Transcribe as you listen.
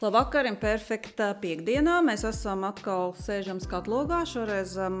Labvakar, perfekta piekdienā. Mēs esam atkal sēžam skatlogā.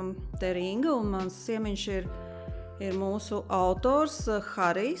 Šoreiz te ir Inga un mans ciemiņš ir mūsu autors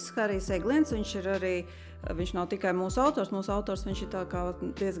Harijs Egliens. Viņš nav tikai mūsu autors, viņš ir tā kā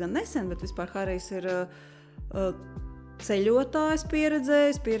diezgan nesen, bet vispār Harijs ir ceļotājs,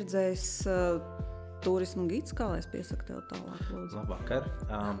 pieredzējis turismu gids, kā lai es piesaku tev tālāk, lūdzu. Labvakar.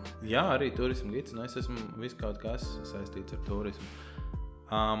 Jā, arī turismu gids, un es esmu viskaut kas saistīts ar turismu.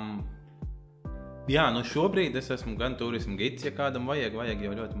 Jā, šobrīd es esmu gan turismu gids, ja kādam vajag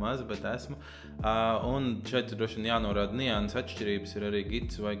jau ļoti maz, bet esmu. Un šeit droši vien jānorāda nianses atšķirības ir arī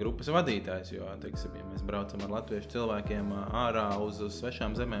gids vai grupas vadītājs, jo, teiksim, ja mēs braucam ar latviešu cilvēkiem ārā uz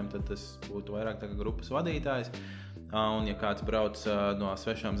svešām zemēm, tad tas būtu vairāk tā kā grupas vadītājs. Un ja kāds brauc no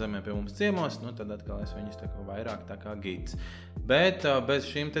svešām zemēm pie mums ciemos, tad atkal es viņus tā kā vairāk tā kā gids. Bet bez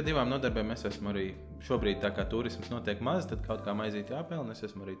šīm te divām nodarbēm es esmu arī šobrīd, tā kā turisms notiek maz, tad kaut kā maizīt jāpelna. Es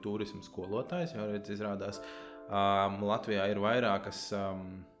esmu arī turismu skolotājs, jo redz, izrādās Latvijā ir vairākas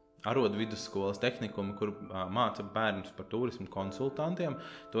arodu vidusskolas tehnikumi, kur māca bērnus par turismu konsultantiem.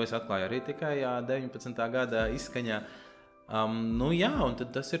 To es atklāju arī tikai 19. gada izskaņā. Jā, un tad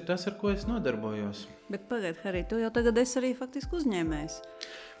tas ir tas, ar ko es nodarbojos. Bet pagaid, Harij, tu jau tagad esi arī faktiski uzņēmējs.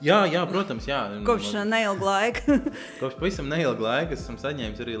 Jā, protams, jā. Kopš neilga laika. Kopš pavisam neilga laika esmu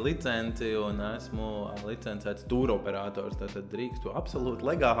saņēmis arī licenci un esmu licencēts tūroperators. Tātad drīkstu absolūti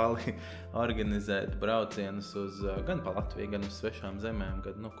legāli organizēt braucienus uz gan pa Latviju, gan uz svešām zemēm,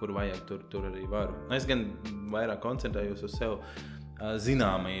 kad, kur vajag, tur arī varu. Es gan vairāk koncentrējos uz sev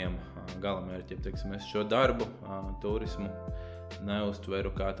zināmajiem galamērķiem. Teiksim, es šo darbu, turismu,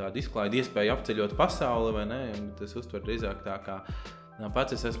 neuztveru kā tādu izklaidu iespēju apceļot pasauli, vai ne? Es uztveru drīzāk tā kā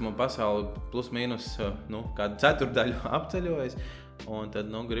pats es esmu pasauli plus mīnus kādu ceturdaļu apceļojis, un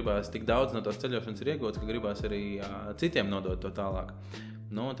tad gribās tik daudz no tās ceļošanas ir iegūts, ka gribās arī citiem nodot to tālāk.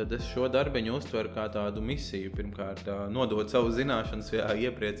 Tad es šo darbiņu uztveru kā tādu misiju, pirmkārt nodot savu zināšanas,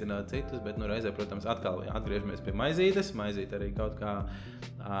 iepriecināt citus, bet reizē, protams, atkal atgriežamies pie maizītes, maizīt arī kaut kā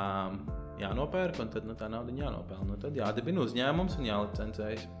jānopērk, un tad tā naudiņa jānopelna. Tad jādibina uzņēmums un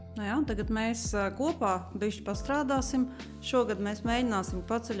jālicencējas. Jā, un tagad mēs kopā bišķi pastrādāsim. Šogad mēs mēģināsim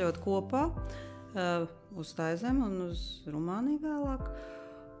paceļot kopā uz Taizemi un uz Rumāniju vēlāk.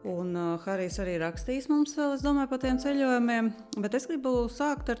 Un Harijs arī rakstīs mums vēl, es domāju, par tiem ceļojumiem. Bet es gribu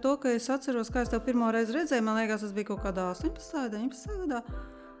sākt ar to, ka es atceros, kā es tev pirmo reizi redzēju. Man liekas, tas bija kaut kādā 18. 19. gadā,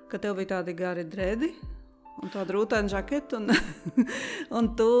 kad tev bija tādi gari dredi un tāda rūtaina žaketa.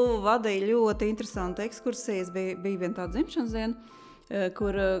 Un tu vadīji ļoti interesantu ekskursijas. Bija viena tāda dzimšanas diena,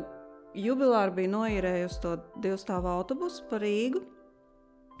 kur jubilāri bija noīrējusi to 2-stāvu autobusu pa Rīgu.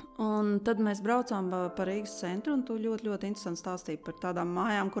 Un tad mēs braucām pa Rīgas centru, un tu ļoti, ļoti interesanti stāstīji par tādām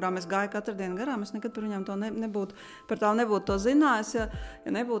mājām, kurām es gāju katru dienu garām. Es nekad par viņām par tām nebūtu to zinājis,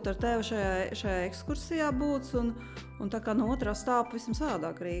 ja nebūtu ar tevi šajā ekskursijā būts. Un tā kā no otrā stāva pavisam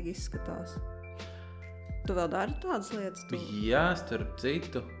savādāk Rīga izskatās. Tu vēl dari tādas lietas? Jā, starp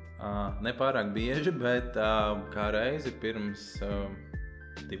citu, nepārāk bieži, bet kā reizi pirms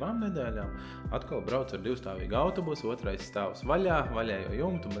 2 nedēļām atkal braucu ar 2-stāvīgu autobusu, otrais stāvs vaļējo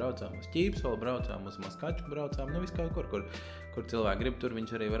jumtu, braucām uz Ķīpsolu, braucām uz Maskaču, braucām, viss kaut kur cilvēki grib, tur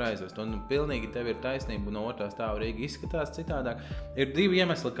viņš arī var aizvest. Un pilnīgi tev ir taisnība, no otrā stāva Rīga izskatās citādāk. Ir 2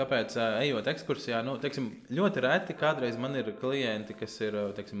 iemesli, kāpēc ejot ekskursijā, ļoti reti kādreiz man ir klienti, kas ir,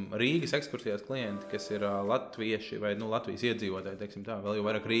 Rīgas ekskursijās klienti, kas ir latvieši vai, Latvijas iedzīvotāji, vēl jau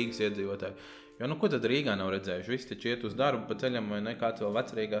vairāk Rīgas iedzīvotāji. Jo, ko tad Rīgā nav redzējuši? Visi taču iet uz darbu pa ceļam, vai ne? Kāds vēl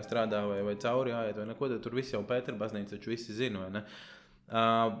Vecrīgā strādā, vai cauri jāiet, vai neko, tad tur visi jau Pēterbaznīca, taču visi zina, vai ne?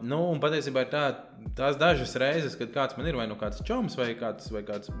 Un patiesībā ir tās dažas reizes, kad kāds man ir vai kāds čoms vai kāds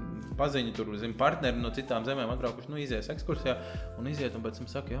paziņa tur, partneri no citām zemēm atbraukuši, izies ekskursijā un iziet un pēc tam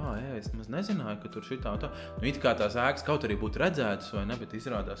saka, es maz nezināju, ka tur šitā un tā. It kā tās ēkas kaut arī būtu redzētas, vai ne, bet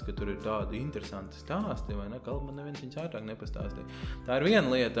izrādās, ka tur ir tādi interesanti stāsti, vai ne, ka man neviens viņus ātrāk nepastāstīja. Tā ir viena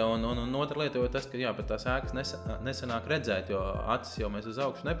lieta, un otra lieta jau tas, ka pat tās ēkas nesanāk redzēt, jo acis jau mēs uz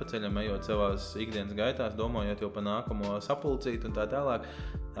augšu nepaceļam, ejot savās ikdienas gaitās, domājot jau pa nākamo sapulcīt un tā tālāk.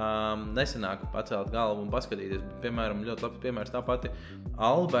 Nesanāk pacelt galvu un paskatīties. Piemēram, ļoti labs piemērs tā pati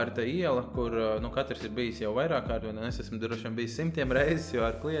Alberta iela, kur katrs ir bijis jau vairāk kārt, un es esmu droši vien bijis 100 reizes jau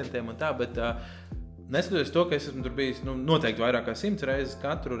ar klientiem un tā, bet neskatoties to, ka es esmu tur bijis noteikti vairāk kā 100 reizes,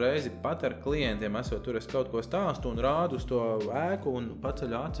 katru reizi pat ar klientiem esot tur, es kaut ko stāstu un rādu uz to ēku un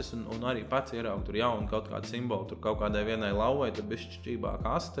paceļu acis un arī pats ieraugu tur jaunu kaut kādu simbolu, tur kaut kādai vienai lauvai, tur bišķībā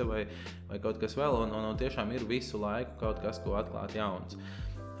kaste vai kaut kas vēl, un tiešām ir visu laiku kaut kas, ko atklāt jauns.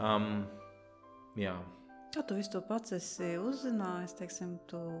 Jā. Kā tu visu to pats esi uzzinājis,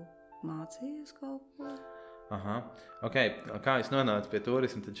 tu mācījies kaut ko? Aha. Okay. Kā es nonācu pie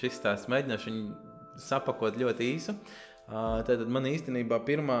turisma, tad šis stāsts mēģināšu viņu sapakot ļoti īsu. Tātad man īstenībā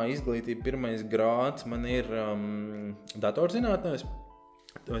pirmā izglītība, pirmais grāds man ir datorzinātnēs.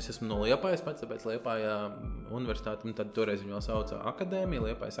 Es esmu no Liepājas pats, tāpēc Liepājā universitāte, un tad toreiz viņu vēl sauca akadēmija,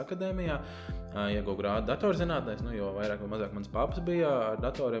 Liepājas akadēmijā. Ieguvu grādu datorzinātnēs, jo vairāk vai mazāk mans paps bija ar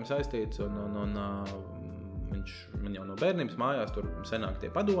datoriem saistīts, un man jau no bērnības mājās tur senāk tie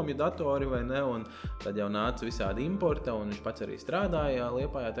padomju datori, vai ne, un tad jau nāca visādi importa, un viņš pats arī strādāja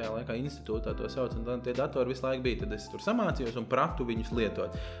Liepājā tajā laikā institūtā to sauc, un tad tie datori visu laiku bija, tad es tur samācījos un pratu viņus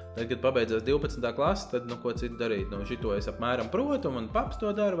lietot. Tad, kad pabeidzās 12. klasi, tad, ko citu darīt? Šito es apmēram protu, un paps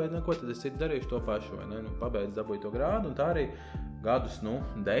to dara, vai ne, ko tad es citu darīšu to pašu, vai ne, pabeidz dabūju to grādu, un tā arī gadus,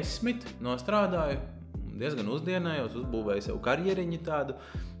 10 nostrādāju, diezgan uzdienējos, uzbūvēju sev karjeriņu tādu,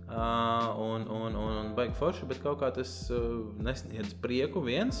 un baigi forši, bet kaut kā tas nesniedz prieku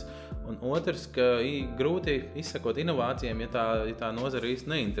viens, un otrs, ka grūti izsakot inovācijām, ja tā nozara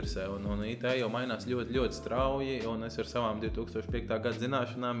īsti neinteresē, un IT jau mainās ļoti, ļoti strauji, un es ar savām 2005. Gada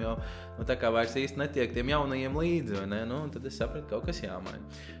zināšanām jau tā kā vairs īsti netiek tiem jaunajiem līdzi, vai ne? Tad es sapratu, kaut kas jāmaina.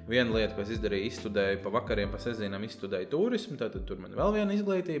 Viena lieta, ko es izdarīju, izstudēju pa vakariem, pa sestdienām izstudēju turismu, tad tur man vēl viena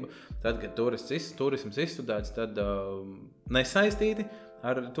izglītība, tad, kad turisms izstudēts, tad nesaistīti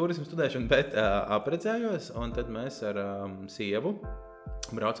ar turismu studēšanu, bet aprecējos, un tad mēs ar sievu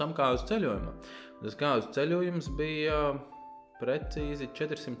braucām kāzu ceļojumā. Tas kāzu ceļojums bija precīzi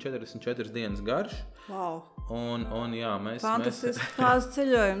 444 dienas garš. Wow. Un jā, fantastisks kāzu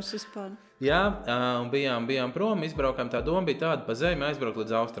ceļojums vispār. Jā, un bijām prom, izbraukām, tā doma bija tāda pa zemi, aizbraukt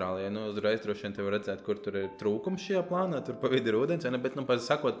līdz Austrālijai. Uzreiz droši vien te var redzēt, kur tur ir trūkums šajā plānā, tur pa vidu ir ūdens, bet,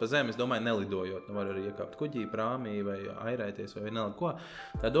 sakot pa zemi, es domāju, nelidojot. Var arī iekāpt kuģī, prāmī vai airēties vai vienalga ko.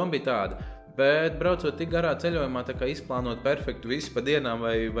 Tā doma bija tāda. Bet braucot tik garā ceļojumā, tā kā izplānot perfektu visu pa dienām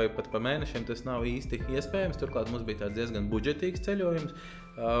vai pat pa mēnešiem, tas nav īsti iespējams. Turklāt mums bija tāds diezgan budžetīgs ceļojums.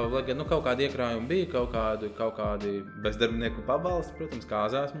 Lai gan kaut kādi iekrājumi bija, kaut kādi bezdarbnieku pabalsti, protams,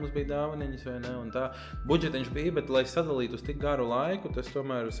 kāzās mums bija dāvaniņas vai ne, un tā budžetiņš bija, bet lai sadalītu uz tik garu laiku, tas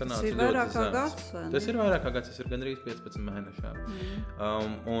tomēr sanāca ļoti zems. Tas ir vairāk kā gads, vai ne? Tas ir vairāk kā gads, tas ir gandrīz 15 mēnešā.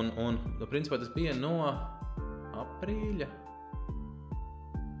 Un principā tas bija no aprīļa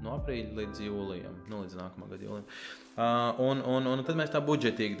līdz jūlijam, līdz nākamā gada jūlijam. Un tad mēs tā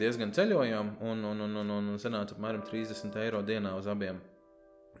budžetīgi diezgan ceļojām, un sanāca apmēram 30 eiro dienā uz abiem.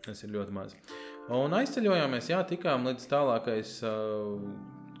 Tas ir ļoti maz. Un aizceļojāmies, tikām līdz tālākais,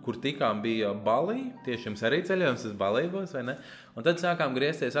 kur tikām bija Balī, tieši jums arī ceļojums uz Balī būs, vai ne? Un tad sākām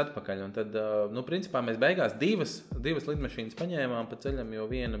griezties atpakaļ, un tad, principā mēs beigās divas lidmašīnas paņēmām pa ceļam, jo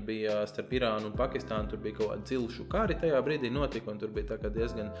viena bija starp Irānu un Pakistānu, tur bija kaut kāda cilšu kari tajā brīdī notika, un tur bija tā kā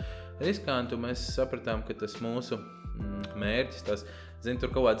diezgan riskanti, un mēs sapratām, ka tas mūsu mērķis, tur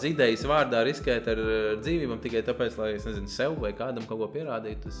kaut kādas idejas vārdā riskēt ar dzīvībām tikai tāpēc, lai, sev vai kādam kaut ko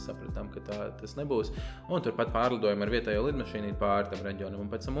pierādītu, tas sapratām, ka tas nebūs. Un turpat pārlidojam ar vietējo lidmašīnu pāri tam reģionam. Un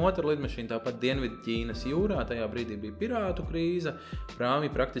pēc tam otra lidmašīna tāpat Dienvidu Ķīnas jūrā, tajā brīdī bija pirātu krīze,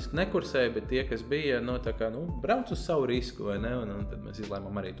 prāmi praktiski nekursēja, bet tie, kas bija, brauc uz savu risku, vai ne, un tad mēs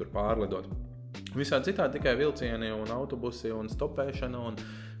izlēmām arī tur pārlidot. Visādi citādi tikai vilcieni un autobusi un stopēšana un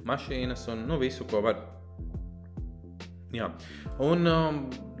mašīnas un visu, ko var. Jā, un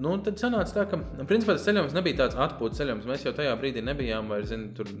tad sanāca tā, ka principā tas ceļojums nebija tāds atpūtas ceļojums. Mēs jau tajā brīdī nebijām vairs,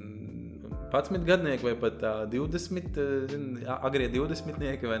 tur 11 gadnieki vai pat 20, agrie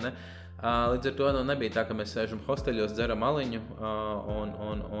 20-nieki, vai ne? Līdz ar to nebija tā, ka mēs sēžam hosteļos, dzeram aliņu,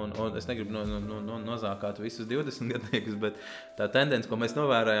 un es negribu nozākāt visus 20 gadniekus, bet tā tendence, ko mēs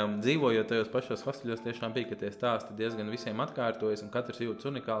novērājām dzīvojot tajos pašos hosteļos, tiešām bija, ka tie stāsti diezgan visiem atkārtojas, un katrs jūtas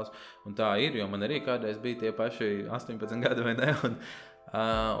unikāls, un tā ir, jo man arī kādreiz bija tie paši 18 gadi vai ne,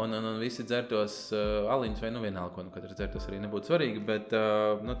 un visi dzertos aliņus, vai vienalga, ko katrs dzertos arī nebūtu svarīgi, bet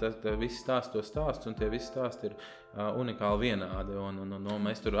visi stāst to stāsts, un tie visi stāsti ir unikāli vienādi, un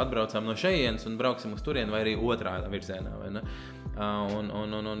mēs tur atbraucām no šejienes un brauksim uz turieni vai arī otrā virzienā, vai ne?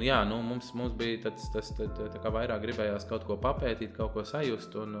 Mums bija tas tā kā vairāk gribējās kaut ko papētīt, kaut ko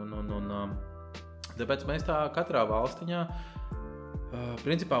sajust, un tāpēc mēs tā katrā valstiņā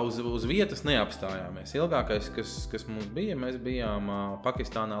principā uz vietas neapstājāmies. Ilgākais, kas mums bija, mēs bijām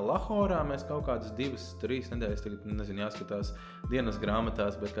Pakistānā Lahorā, mēs kaut kādas 2-3 nedēļas, tagad nezinu, jāskatās dienas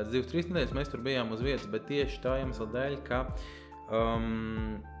grāmatās, bet kādas 2-3 nedēļas mēs tur bijām uz vietas, bet tieši tā iemesla dēļ, ka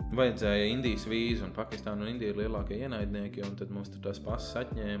vajadzēja Indijas vīzu, un Pakistāna un Indija ir lielākie ienaidnieki, un tad mums tur tās pasas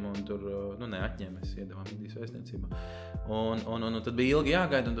atņēma, un tur, neatņēma, mēs iedavām Indijas vēstniecībā. Un tad bija ilgi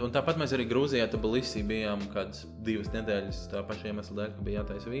jāgaida, un tāpat mēs arī Grūzijā, Tbilisī bijām kādas 2 nedēļas tā paša iemesla dēļ, ka bija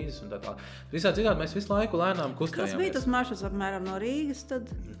jātaisa vīzas un tā tālāk. Visā citādi mēs visu laiku lēnām kustējāmies. Kas bija tas maršruts apmēram no Rīgas tad?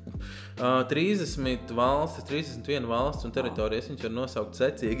 30 valstis, 31 valsts un teritorijas, viņš var nosaukt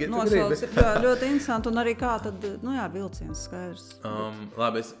secīgi. Nosaukt ir ļoti interesanti, un arī kā tad, vilciens skaidrs.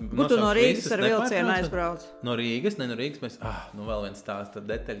 Labi, es tu no Rīgas ar vilcienu aizbrauc? No Rīgas mēs, vēl viens stāsts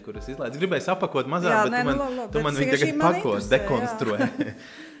detaļa, kuras izlaids. Gribēju sapakot mazāk, tu man viņu tagad pakot, dekonstruē.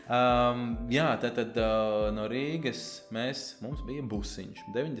 Tad no Rīgas mums bija busiņš,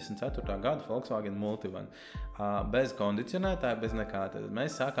 94. gada Volkswagen Multivan, bez kondicionētāja, bez nekā. Tad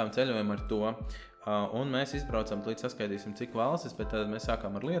mēs sākām ceļojumu ar to, un mēs izbraucam, līdz saskaidīsim, cik valstis, bet tad mēs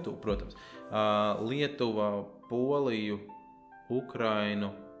sākām ar Lietuvu, protams. Lietuva, Poliju, Ukrainu,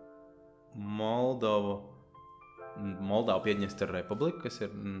 Moldovu, Piedņestra republika, kas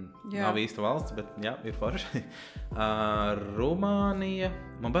nav īsta valsts, bet ir forši. Rumānija,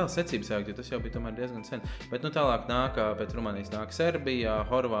 man bail secības jāgt, jo tas jau bija tomēr diezgan sen. Bet tālāk pēc Rumānijas nāk Serbija,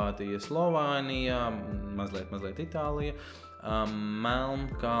 Horvātija, Slovānija, mazliet Itālija,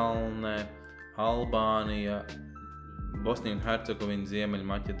 Melnkalne, Albānija, Bosnija un Hercegovina,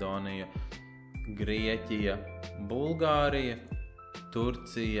 Ziemeļmaķedonija, Grieķija, Bulgārija,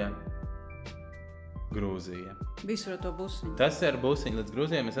 Turcija, Grūzija. Visur ar to busiņu. Tas ir busiņu līdz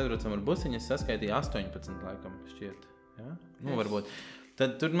Grūzijai. Mēs atbraucam ar busiņu. Es saskaitīju 18 laikam šķiet. Ja? Varbūt.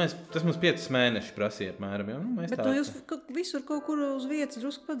 Tad tas mums 5 mēneši prasīja apmēram. Ja? Bet jūs visur kaut kur uz vietas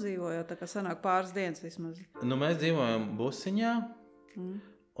drusku padzīvojāt, tā kā sanāk pāris dienas vismaz. Mēs dzīvojam busiņā.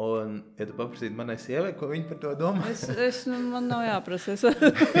 Un, ja tu paprasītu manai sievai, ko viņa par to domā? Man nav jāprasa.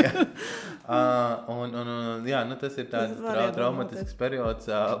 Tas ir tāds traumatisks periods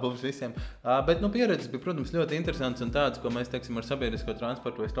mums visiem. Bet pieredzes bija, protams, ļoti interesants un tāds, ko mēs, ar sabiedrisko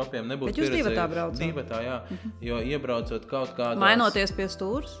transportu vai stopiem nebūtu pieredzējuši. Bet jūs divatā braucat? Divatā, jā. Jo iebraucot kaut kādās... Mainoties pie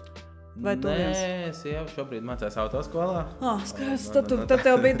stūras? Vai tu Nē, sieva šobrīd mācās autoskolā. Skaidrs, tad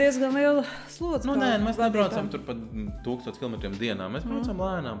tev bija diezgan liela slodze. Mēs nebraucam tur pa 1000 km dienā. Mēs braucam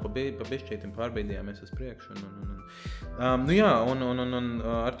lēnām, pa bišķītim pārbīdījāmies uz priekšu.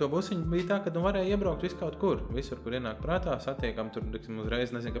 Ar to busiņu bija tā, ka varēja iebraukt visu kaut kur. Visur, kur ienāk prātā, satiekam tur,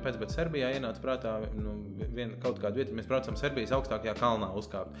 uzreiz, nezinu kāpēc, bet Serbijā ienāca prātā kaut kādu vietu. Mēs braucam Serbijas augstākajā kalnā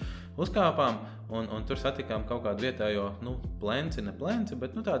uzkāpām un tur satikām kaut kādu vietējo, plenci,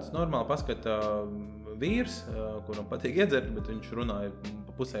 bet tāds normāli paskata vīrs, kuram patīk iedzert, bet viņš runāja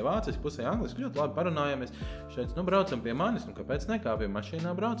pusē vāciski, pusē angliski, ļoti labi parunājāmies. Viņš teica, braucam pie manis, kāpēc nekāpjam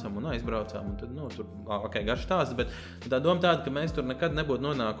mašīnā braucam un aizbraucām. Un tad, tur, garš stāsts, bet tā doma tāda, ka mēs tur nekad nebūtu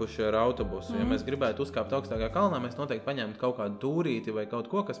nonākuši ar autobusu. Ja mēs gribētu uzkāpt augstākā kalnā, mēs noteikti paņemtu kaut kādu tūrīti vai kaut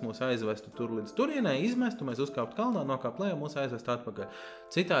ko, kas mūs aizvestu tur līdz turienei, izmestu, mēs uzkāptu kalnā, nokāpt lejā, mūs aizvestu atpakaļ.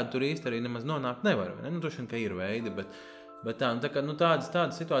 Citādi tur īsti arī nemaz nonākt nevar. Droši vien, ka ir veidi, bet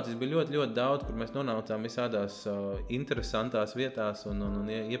tādas situācijas bija ļoti, ļoti daudz, kur mēs nonācām visādās interesantās vietās un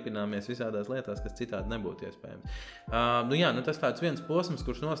iepināmies visādās lietās, kas citādi nebūtu iespējams. Tas tāds viens posms,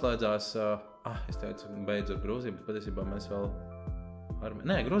 kurš noslēdzās, es teicu, beidz ar Grūziju, bet patiesībā mēs vēl...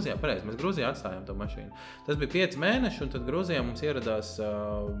 Grūzijā, pareizi, mēs Grūzijā atstājām to mašīnu. Tas bija 5 mēneši, un tad Grūzijā mums ieradās,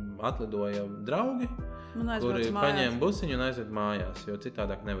 atlidoja draugi, kuri paņēma busiņu un aizved mājās, jo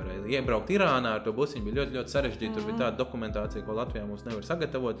citādāk nevarēja. Iebraukt Irānā ar to busiņu bija ļoti, ļoti sarežģīti, tur bija tāda dokumentācija, ko Latvijā mums nevar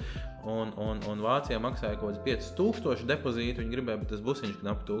sagatavot, un Vācijā maksāja kaut kāds 5000 depozītu, viņi gribēja, bet tas busiņš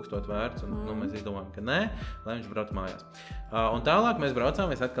knap 1000 vērts, un mēs izdomājām, ka nē, lai viņš brauc mājās. Un tālāk mēs braucām,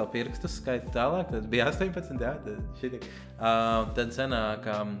 mēs atkal pirkstus skaitu tālāk, tad bija 18, tad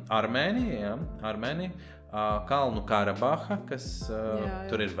senāk Armēnija, Kalnu Karabaha, kas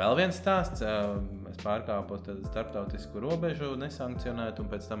tur ir vēl viens stāsts. Es pārkāpos starptautisku robežu nesankcionētu, un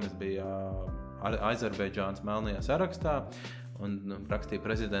pēc tam es biju Azerbaidžānas melnajā sarakstā un rakstīju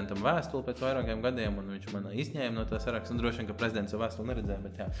prezidentam vēstuli pēc vairākiem gadiem, un viņš man izņēma no tā saraksta. Un droši vien, ka prezidents jau vēstuli neredzēja,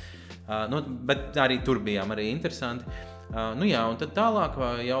 bet jā. Bet arī tur bijām arī interesanti. Un tad tālāk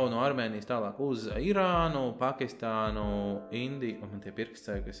jau no Armēnijas tālāk uz Irānu, Pakistānu, Indiju, un man tie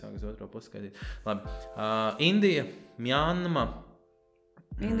pirkstēji, ka es sāku uz otro pusi skaidīt. Labi. Indija, Mjanma,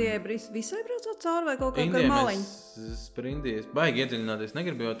 Indijai visai braucot cauri vai kaut kā ar maliņu? Indijas baigi iedziļināties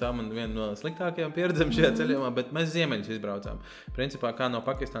negribu, jo tā man viena no sliktākajām pieredzēm šajā ceļojumā, bet mēs ziemeļus izbraucām. Principā, kā no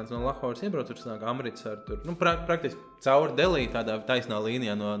Pakistānas, no Lahoras iebrauc, tur sanāk Amritsar, tur, praktiski cauri Delī, tādā taisnā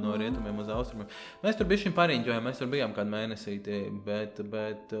līnijā no rietumiem uz austrumiem. Mēs tur bišķiņ pariņķojām, mēs tur bijām kādu mēnesīti, bet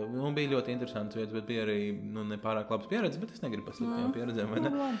bija ļoti interesants vietas, bet bija arī nepārāk labas pieredzes, bet es negribu par sliktām pieredzēm, vai ne?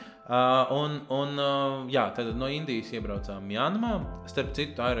 Jā, tad no Indijas iebraucām Mjanmā. Starp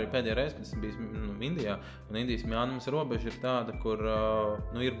citu, tā ir arī pēdējā reize, kad esmu bijis Indijā. Un Indijas Mjanmas robeža ir tāda, kur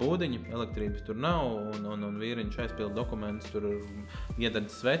ir būdiņi, elektrības tur nav, un vīriņš aizpilda dokumentus, tur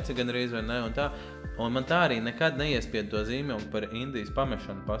iededz sveci gan arī, vai ne, un tā. Un man tā arī nekad neiespied to zīmjogu par Indijas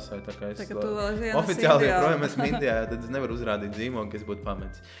pamešanu pasai, tā kā es oficiāli joprojām esmu Indijā, tad es nevaru uzrādīt zīmogu, ka es būtu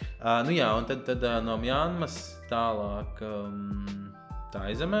pametis. Un tad no Mjanmas tālāk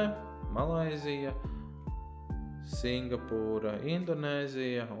Taizemē, Malaizija, Singapūra,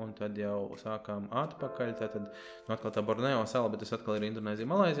 Indonēzija, un tad jau sākām atpakaļ, tad atkal tā Borneo sala, bet tas atkal ir Indonēzija,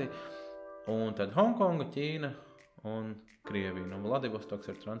 Malaizija, un tad Hongkonga, Ķīna un Krievija. No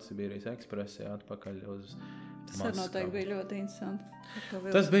Vladivostoks ar Transsibīrijas ekspresi atpakaļ uz Maskavu. Tas noteikti bija ļoti interesanti.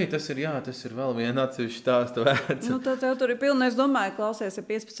 Tas ir vēl viena atsevišķa stāsta vērts. Tad jau tur ir pilni, es domāju, klausies, ja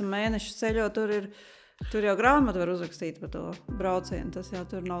 15 mēnešus ceļo, tur jau grāmatu var uzrakstīt par to braucienu, tas jau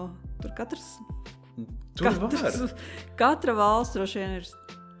tur nav, tur katra valsts droši vien ir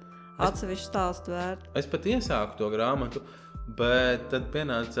atsevišķi stāstu vērta. Es pat iesāku to grāmatu, bet tad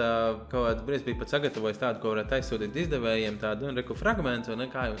pienāca kaut kāds brīdis, bija pat sagatavojis tādu, ko varētu aizsūtīt izdevējiem, tādu fragmentu, vai ne,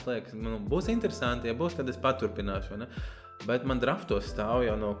 kā jums liekas, būs interesanti, ja būs, tad es paturpināšu, vai ne? Bet man draftos stāv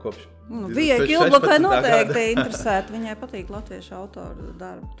jau no kopš... Vija Kilblokai noteikti interesēti, viņai patīk latviešu autoru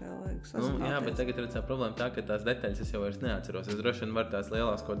darbu, tev vajag sazināties. Jā, bet tagad ir tā problēma tā, ka tās detaļas es jau vairs neatceros. Es droši vien varu tās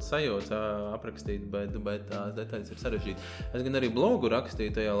lielās kaut kādas sajūtas aprakstīt, bet tās detaļas ir sarežģītas. Es gan arī blogu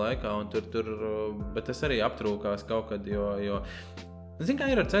rakstīju tajā laikā, un bet tas arī aptrūkās kaut kad, jo zini, kā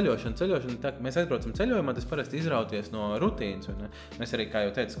ir ar ceļošanu? Ceļošana tā, ka mēs aizbraucam ceļojumā, tas parasti izrauties no rutīnas. Mēs arī, kā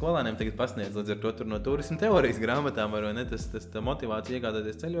jau teicu, skolēniem tagad pasniedz, līdz ar to tur no turisma teorijas grāmatām, vai ne? Tas motivācija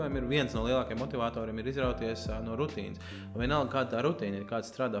iegādāties ceļojumu ir viens no lielākajiem motivatoriem ir izrauties no rutīnas. Vienalga, kāda tā rutīna ir, kāds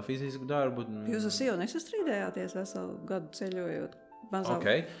strādā fizisku darbu. Jūs ar sievu nesastrīdējāties veselu gadu ceļojot?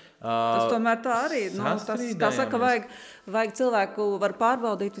 Okay. Tas tomēr tā arī ir. Kā saka, vajag cilvēku var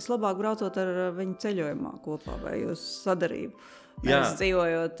pārbaudīt vislabāk braucot ar viņu ceļojumā kopā vai uz sadarību. Mēs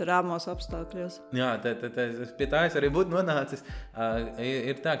dzīvojot rāmos apstākļos. Jā, pie tā es arī būtu nonācis.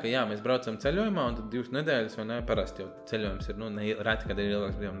 Ir tā, ka mēs braucam ceļojumā, un tad 2 nedēļas, vai ne, parasti jau ceļojums ir, reti, kad ir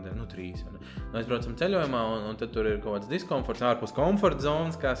ilgāks, 3. Mēs braucam ceļojumā, un tad tur ir kaut kāds diskomforts, ārpus komforta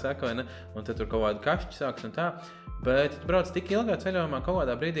zonas, kā saka, vai ne, un tad tur kaut kādi kašķi sāks un tā. Bet, ja tu brauc tik ilgā ceļojumā, kaut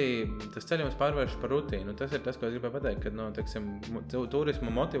kādā brīdī tas ceļojums pārvēršas par rutīnu. Tas ir tas, ko es gribēju pateikt, ka turisma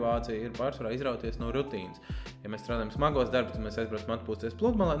motivācija ir pārsvarā izrauties no rutīnas. Ja mēs strādājam smagos darbus, tad mēs aizbraucam atpūsties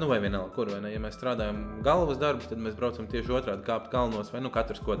pludmalē, vai vienalga kur, vai ne? Ja mēs strādājam galvas darbus, tad mēs braucam tieši otrādi kāpt kalnos, vai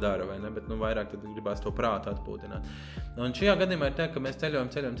katrs ko dara, vai ne? Bet vairāk tad gribās to prātu atpūtināt. Un šajā gadījumā ir tā, ka mēs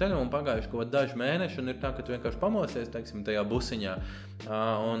ceļojam un pagājuši kaut daži mēneši, un ir tā, ka tu vienkārši pamosies, teiksim, tajā busiņā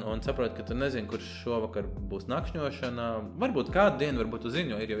un saproti, ka tu nezini, kurš šovakar būs nakšņošana. Varbūt kādu dienu, varbūt tu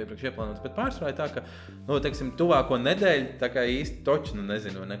zini, jo ir jau iepriekš ieplānots, bet pārsvarā ir tā, ka, teiksim, tuvāko nedēļu tā kā īsti točnu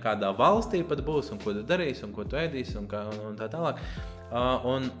nezinu, kādā valstī pat būs, un ko tu darīsi, un ko tu ēdīsi, un tā tālāk.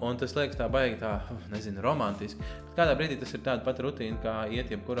 Un tas liekas tā baigi romantiski. Kādā brīdī tas ir tāda pati rutīna, kā iet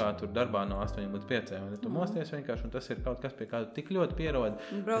jebkurā tur darbā no 8 līdz 5. Tu mosties vienkārši, un tas ir kaut kas, pie kā tu tik ļoti pierodi.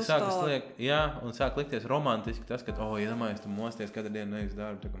 Un sāk likties romantiski tas, ka, iedomājies, tu mosties katru dienu nevis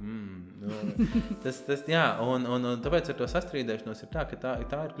darbu. Un tāpēc ar to sastrīdēšanos ir tā, ka tā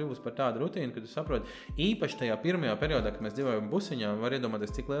ir kļuvusi par tādu rutīnu, ka tu saproti, īpaši tajā pirmajā periodā, kad mēs dzīvojam busiņā, var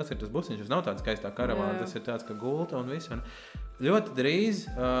iedomāties, cik liels ir tas busiņš. Tas nav tāds skaistā karavāna, tas ir tāds, ka gulta un viss. Un ļoti drīz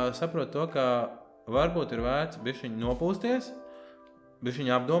saprot to, ka varbūt ir vērts bišķiņ nopūsties, bišķiņ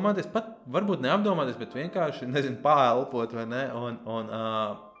apdomāties, pat varbūt neapdomāties, bet vienkārši, paelpot, vai ne,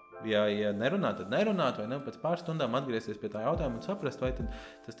 ja nerunāt, tad nerunāt, vai ne, pēc pāris stundām atgriezties pie tā jautājuma un saprast, vai tad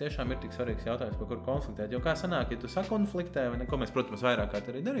tas tiešām ir tik svarīgs jautājums, par kuru konfliktēt, jo kā sanāk, ja tu sakonfliktē, vai ne, ko mēs, protams, vairāk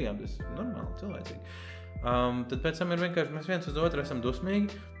kārt arī darījām, tas ir normāli, cilvēcīgi. Tad pēc tam ir vienkārši, mēs viens uz otru esam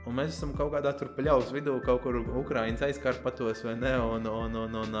dusmīgi, un mēs esam kaut kādā tur paļaus vidū, kaut kur Ukrainas aizkarpatos, vai ne,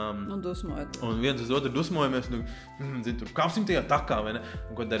 un dusmojot. Un viens uz otru dusmojamies, tur kāpsim tajā takā, vai ne,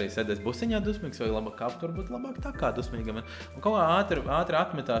 un ko darīs, sēdēs busiņā dusmīgs, vai labāk kāpt, varbūt labāk takā dusmīgam. Un kaut kā ātri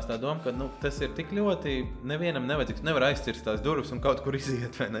atmetās tā doma, ka, tas ir tik ļoti, nevienam nevajadzīgs, nevar aizcirst tās durvis un kaut kur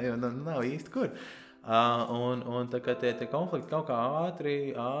iziet, vai ne, jo nav īsti kur. Un tā kā tie konflikti kaut kā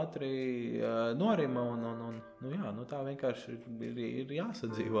ātri norima un tā vienkārši ir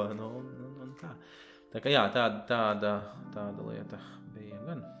jāsadzīvo. Un tā. Tā kā jā, tāda lieta bija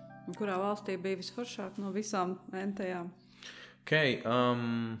gan. Kurā valstī bija visforšāk no visām entajām?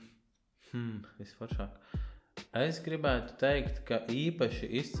 Visforšāk. Es gribētu teikt, ka īpaši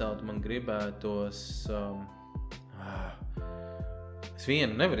izcelt man gribētos... Es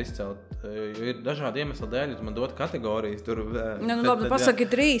vienu nevaru izcelt, jo ir dažādi iemesli dēļ, man dot kategorijas. Tur, labi, pasaki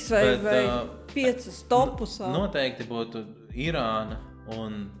 3 vai 5 topus. Noteikti būtu Irāna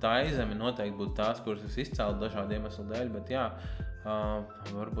un Taizeme, noteikti būtu tās, kuras es izceltu dažādi iemesli dēļ, bet jā,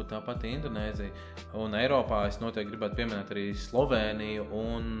 varbūt tā pati Indonēzija. Un Eiropā es noteikti gribētu pieminēt arī Slovēniju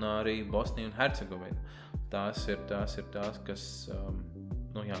un arī Bosniju un Hercegovinu. Tās ir tās, kas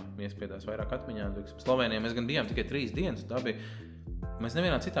iespiedās vairāk atmiņā. Slovēnijā mēs gan bijām tikai 3 dienas, tā bija. Mēs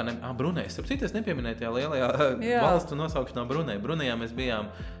nevienā citā Brunei. Starp citu, es nepieminēju tajā lielajā valstu nosaukšanā Brunei. Brunejā mēs bijām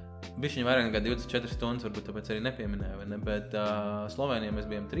bišķiņi vairāk nekā 24 stundas, varbūt tāpēc arī nepieminēju, ne? Bet Slovēnijā mēs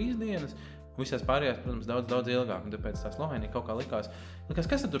bijām 3 dienas. Visās pārējās, protams, daudz ilgāk, un tāpēc tā Slovēnija kaut kā likās,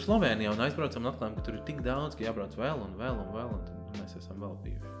 kas tad tur Slovēnijā, un aizbraucam un atklājam, ka tur ir tik daudz, ka jābrauc vēl, un tad mēs esam vēl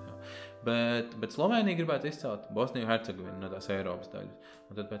bijuši. Bet Slovēnija gribētu izcelt Bosniju Hercegovinu no tās Eiropas daļas,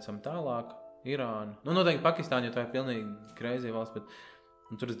 un tad pēc tam tālāk Irānu. Noteikti Pakistāna, jo tā ir pilnīgi crazy valsts, bet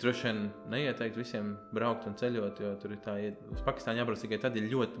tur es droši vien neieteiktu visiem braukt un ceļot, jo tur ir tā, uz Pakistānu jābrauc tikai tad, ja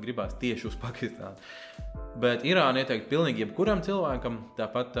ļoti gribās tieši uz Pakistānu. Bet Irānu ieteiktu pilnīgi jebkuram cilvēkam,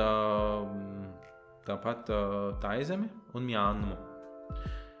 tāpat Taizemi un Mjanmu.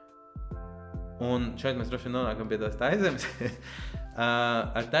 Un šeit mēs droši vien nonākam pie tās Taizemes.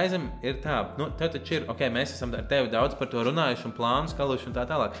 Ar Taizemi ir tā, tev taču ir, mēs esam ar tevi daudz par to runājuši un plānus kaluši un tā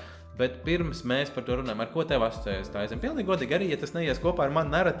tālāk. Bet pirms mēs par to runājam, ar ko tev asociējas Taizeme? Pilnīgi godīgi arī, ja tas neies kopā ar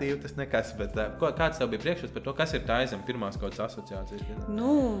manu narratīvu, tas nekas, bet kāds tev bija priekšstats par to, kas ir Taizeme, pirmās kaut kādas asociācijas?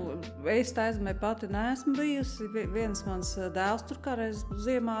 Es Taizemē pati neesmu bijusi. Viens mans dēls tur kādreiz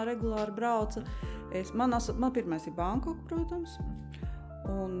ziemā regulāri brauca. Man pirmais ir Bangkok, protams,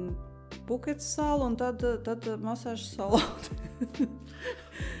 un Pukets sala, un tad masāžas salāti.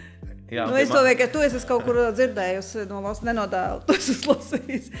 Jā, es domāju, ka tu esi kaut kur dzirdējusi no valsts nenodēlu, tu esi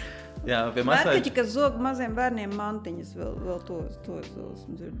lasījis. Jā, pie masāžas. Mērķi, kas zog maziem bērniem mantiņas, vēl to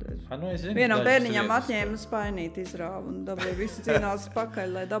esmu dzirdējis. Zinu, vienam bērniņam atņēma spainīti izrāva un dabūja visi cīnās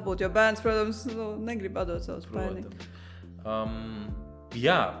pakaļ, lai dabūtu, jo bērns, protams, negrib atdot savu spainīti.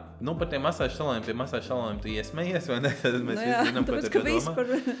 Jā, par tiem masāžas saloniem, pie masāžas saloniem tu iesmējies, vai ne? Tad mēs zinām, ko tur domā.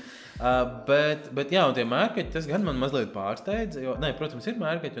 Bet jā, un tie mērkeķi, tas gan man mazliet pārsteidz, jo, protams, ir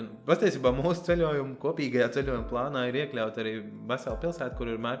mērkeķi, un patiesībā mūsu ceļojuma, kopīgajā ceļojuma plānā ir iekļaut arī vesela pilsēta,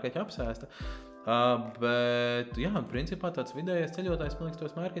 kur ir mērkeķi apsēsta. Bet, jā, principā tāds vidējais ceļotājs, man liekas,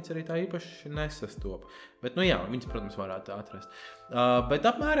 tos mērkeķis arī tā īpaši nesastopa. Bet, viņas, protams, varētu atrast. Bet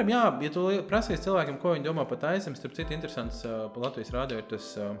apmēram, jā, ja tu prasīs cilvēkiem, ko viņi domā par Taizemi, starp citu interesants Latvijas rādio ir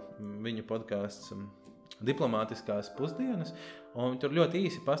tas viņu podcasts Diplomātiskās pusdienas, un tur ļoti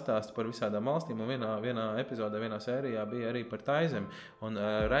īsi pastāsta par visādām valstīm, un vienā epizodē, vienā sērijā bija arī par Taizemi, un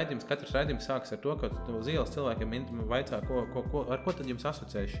katrs raidījums sākas ar to, ka uz ielas cilvēkiem vaicā, ar ko tad jums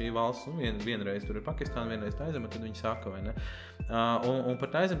asociējas šī valsts, un vienreiz tur ir Pakistāna, vienreiz Taizemi, tad viņi saka, vai ne? Un par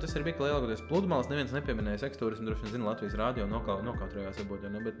Taizemi tas ir bija, ka lielākoties pludmales, neviens nepieminēja seksturismu, droši vien zina Latvijas rādio nokautrējās, varbūt,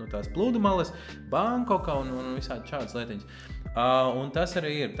 ja ne, bet tās pludmales, Bangkoka un visādi šādas lietiņas. Un tas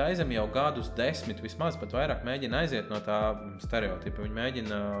arī ir. Taizemi jau gadus 10 vismaz pat vairāk mēģina aiziet no tā stereotipa. Viņi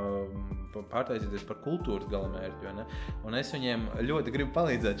mēģina pārtaisīties par kultūras galamērķi. Un es viņiem ļoti gribu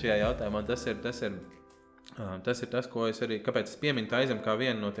palīdzēt šajā jautājumā. Tas ir tas, ko es arī, kāpēc es pieminu Taizemi kā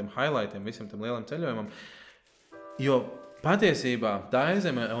vienu no tiem highlightiem visam tam lielam ceļojumam. Jo patiesībā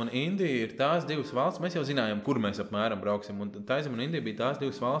Taizeme un Indija ir tās divas valsts, mēs jau zinājām, kur mēs apmēram brauksim. Un Taizeme un Indija bija tās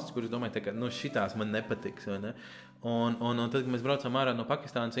divas valstis, kuras domāju, ka šitās man nepatiks, vai ne? Un tad, kad mēs braucām ārā no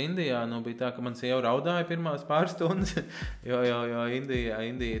Pakistānas Indijā, bija tā, ka man sieva raudāja pirmās pāris stundas, jo Indija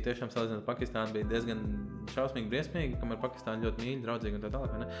tiešām salīdzinot Pakistānu bija diezgan šausmīgi briesmīgi, kamēr Pakistāna ļoti mīļa, draudzīga un tā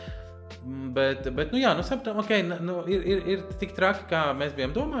tālāk, vai ne? Bet sapratām, ir tik traki, kā mēs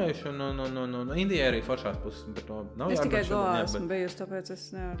bijām domājuši, un Indija arī foršās puses par to nav jārunā. Es tikai Goā esmu bijusi, tāpēc es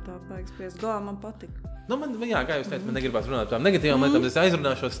nevaru tā paiks pies. Goā man patika. Nu, kā jūs teicat, man negribās runāt par tām negatīvām lietām. Es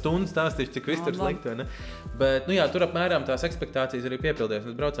aizrunāšos stundas, stāstīšu, cik viss tur slikti. Bet, tur apmēram tās ekspektācijas arī piepildījās.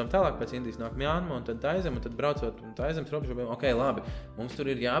 Mēs braucām tālāk pēc Indijas nāk Mjanma un tad Taizem, un tad braucot Taizemes robežu, ok, labi, mums tur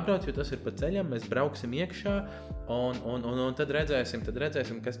ir jābrauc, jo tas ir pa ceļam, mēs brauksim iekšā, un tad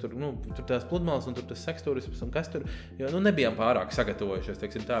redzēsim, kas tur, tur tās pludmales un tur tas seksturisms un kas tur, jo, nebijām pārāk sagatavojušies,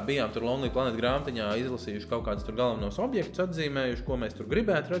 teiksim tā, bijām tur Lonely Planet grāmatiņā izlasījuši kaut kādus tur galvenos objektus, atzīmējuši, ko mēs tur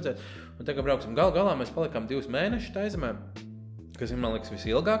gribētu redzēt, un tagad brauksim galā, mēs palikām 2 mēnešus Taizemē, kas ir, man liekas,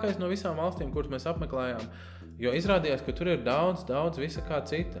 visilgākais no visām valstīm, kuras mēs apmeklējām, jo izrādījās, ka tur ir daudz visa kā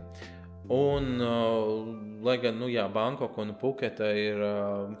cita. Un, lai gan, Bangkok un Puketa ir,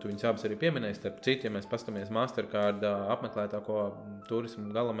 tu viņas abas arī pieminēji, starp citu, ja mēs paskatāmies Mastercard apmeklētāko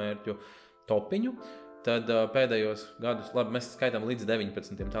turismu galamērķu topiņu, tad pēdējos gadus, labi, mēs skaitām līdz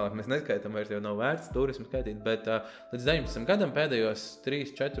 19, tālāk mēs neskaitām, vairs jau nav vērts turismu skaitīt, bet līdz 19 gadam pēdējos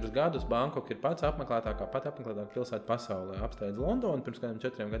 3-4 gadus Bangkok ir pats apmeklētākā pilsēta pasaulē. Apsteidz Londonu pirms kādiem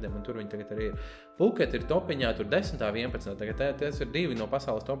 4 gadiem, un tur viņi tagad arī ir. Phuket ir topiņā, tur 10. 11. Tagad tas ir 2 no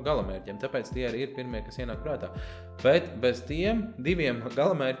pasaules top galamērķiem, tāpēc tie arī ir pirmie, kas ienāk prātā. Bet bez tiem 2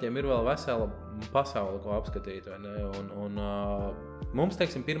 galamērķiem ir vēl vesela pasaule, ko apskatīt, vai ne? Un mums,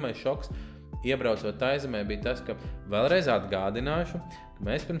 teiksim, pirmais šoks iebraucot Taizemē bija tas, ka vēlreiz atgādināšu, ka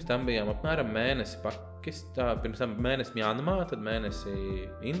mēs pirms tam bijām apmēram mēnesi pirms tam mēnesi Mjanmā, tad mēnesi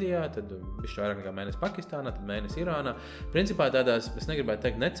Indijā, tad bišķi vairāk nekā mēnesi Pakistānā, tad mēnesi Irānā. Principā tādās, es negribētu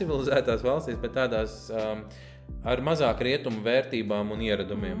teikt necivilizētās valstīs, bet tādās ar mazāk rietumu vērtībām un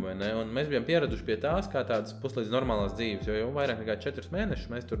ieradumiem, vai ne? Un mēs bijām pieraduši pie tās kā tādas puslīdz normālās dzīves, jo jau vairāk nekā 4 mēnešus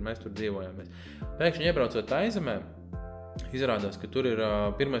mēs tur dzīvojāmies. Pēkšņi iebraucot Taizemē, izrādās, ka tur ir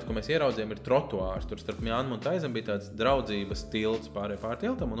pirmais, ko mēs ieraudzījām, ir trotuārs. Tur starp Mjanmu un Taizem bija tāds draudzības tilts pār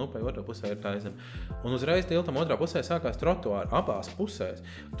tiltam un upei otrā pusē ir Taizem. Un uzreiz tiltam otrā pusē sākās trotuāri abās pusēs.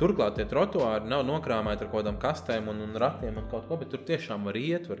 Turklāt tie trotuāri nav nokrāmēti ar kaut kādām kastēm un ratiem un kaut ko, bet tur tiešām var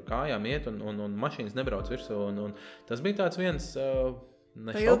kājām iet un mašīnas nebrauc virsū. Un tas bija tāds viens...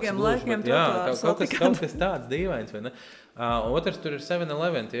 Pa ilgiem laikiem kaut kas tāds dīvains, vai ne? Otrs tur ir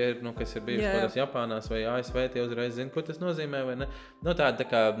 7-Eleven, tie ir, kas ir bijuši kādās Japānās vai ASV, tie uzreiz zina, ko tas nozīmē, vai ne? Tāda tā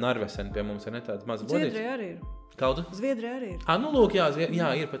kā Narvesen pie mums, vai ne? Tāds mazs bodīts. Zviedrija arī ir. Kaudu? Zviedrija arī ir. Lūk,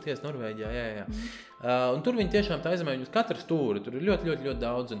 ir patiesi Norvēģijā, jā. Un tur viņi tiešām Taizemē, viņus katru stūri, tur ir ļoti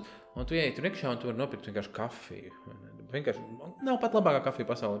daudz, un tu ieej tur iekšā un tu vari nopirkt vienkārši kafiju, vai ne? Vienkārši nav pat labākā kafija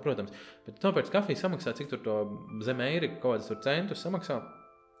pasaulē, protams, bet nopērts kafiju samaksā, cik tur to zem eiri, kaut kādas tur centus samaksā,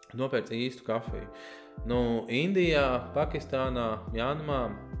 nopērts īstu kafiju. Indijā, Pakistānā, Mjanmā,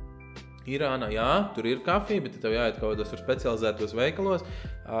 Irānā, tur ir kafija, bet tev jāiet kaut kādos specializētos veikalos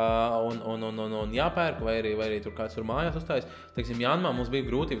un jāpērk, vai arī tur kāds tur mājās uzstājas. Teiksim, Mjanmā mums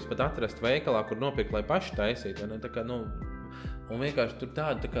bija grūtības pat atrast veikalā, kur nopirkt, lai paši taisītu, vai ne? Tā kā, un vienkārši tur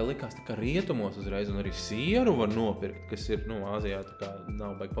tāda likās tā kā rietumos uzreiz, un arī sieru var nopirkt, kas ir, Āzijā tā kā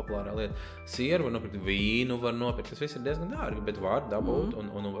nav baigi populārā lieta. Sieru var nopirkt, vīnu var nopirkt, tas viss ir diezgan dārgi, bet var dabūt un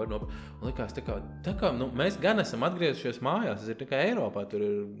var nopirkt. Un likās tā kā mēs gan esam atgriezušies mājās, tas ir tikai Eiropā, tur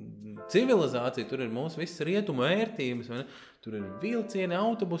ir civilizācija, tur ir mūsu visas rietumu vērtības, vai ne? Tur ir vilcieni,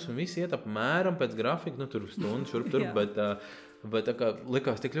 autobusi un visi iet apmēram pēc grafika, tur stundu šurp tur, bet tā kā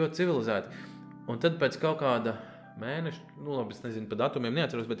likās tik ļoti civilizēti. Un tad pēc kaut kāda mēneši, labi, es nezinu, pa datumiem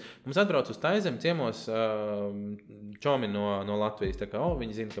neatceros, bet mums atbrauc uz Taizem ciemos čomi no Latvijas. Tā kā,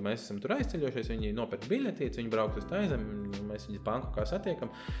 viņi zina, ka mēs esam tur aizceļojušies, viņi nopērk biļetītes, viņi brauks uz Taizem, mēs viņus Bangkokā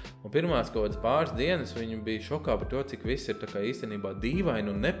satiekam. Un pirmās kaut kādas pāris dienas viņi bija šokā par to, cik viss ir tā kā īstenībā dīvaini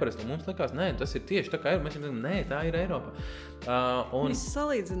un neparasti. Un mums likās, nē, tas ir tieši tā kā ir. Mēs viņam nē, tā ir Eiropa. Viss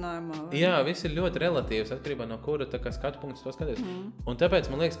salīdzinājumā. Jā, viss ir ļoti relatīvs, atkarībā no kura tā kā skatu punktus to skaties. Un tāpēc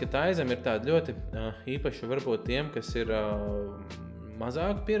man liekas, ka Taizem ir tāda ļoti īpaša varbūt tiem, kas ir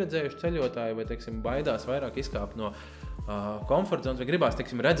mazāk pieredzējuši ceļotāji vai, teiksim, baidās vairāk izkāpt no komforta zonas vai gribās,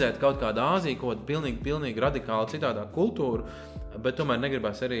 teiksim, redzēt kaut kādu Āziju, kaut kādu pilnīgi radikāli citādā kultūru, bet tomēr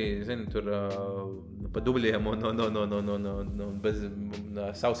negribās arī, tur pa dubļiem un bez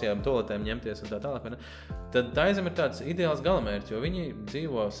sausajām toaletēm ņemties un tā tālāk. Ne? Tad Taizem ir tāds ideāls galamērķis, jo viņi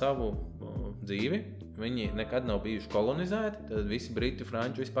dzīvo savu dzīvi. Viņi nekad nav bijuši kolonizēti, tad visi briti,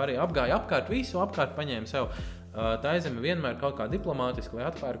 franči, vispār apgāja apkārt, paņēma sev. Taizeme vienmēr kaut kā diplomātiski vai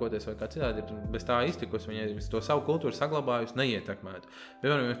atpērkoties vai kā citādi ir bez tā iztikusi, viņi to savu kultūru saglabājusi, neietekmētu.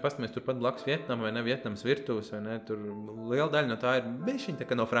 Piemēram, ja mēs pastamies turpat blakus Vietnam vai ne Vietnams virtuves, vai ne, tur liela daļa no tā ir bišķiņ tā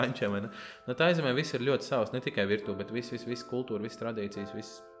kā no frančiem, vai ne. No Taizemē viss ir ļoti savs, ne tikai virtuve, bet viss kultūra, viss tradīcijas,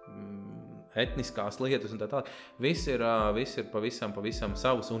 viss etniskās lietas un tā tālāk. Viss ir pavisam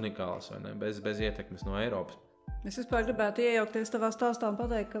savs unikāls, vai ne, bez ietekmes no Eiropas. Es vispār gribētu iejaukties tavā stāstā un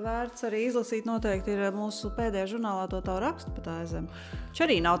pateikt, ka vērts arī izlasīt noteikti ir mūsu pēdējā žurnālā to tavu rakstu par Taizemi. Viņš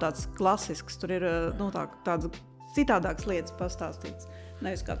arī nav tāds klasisks, tur ir tāds citādāks lietas pastāstīts.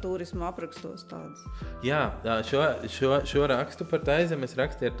 Nevis kā turismu aprakstos tādas. Jā, šo rakstu par Taizemi es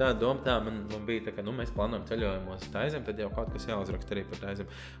rakstīju ar tādu domu, man bija tā, ka mēs plānojam ceļojumos uz Taizemi, tad jau kaut kas jāuzraksta arī par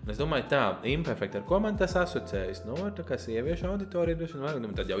Taizemi. Un es domāju tā, imperfekti, ar ko man tas asociējas? Tā kā sieviešu auditorija,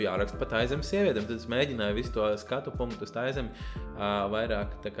 tad jau jāraksta par Taizemi sievietēm. Tad es mēģināju visu to skatu punktu uz Taizemi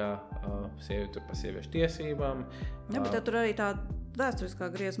vairāk tā kā par sieviešu tiesībām. Jā, bet tur arī tā vēsturiskā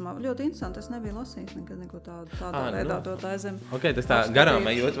griezumā. Ļoti interesanti, es nebiju lasījis nekad neko tādā veidā to Taizemi. Ok, tas tā garām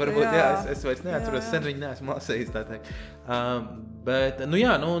ejot, varbūt, es vairs neatceros, sen viņu neesmu lasījis, tā teikt. Bet,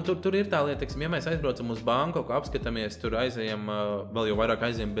 tur ir tā lieta, teiksim, ja mēs aizbraucam uz Bankoku, apskatāmies, tur aizejam, vēl jau vairāk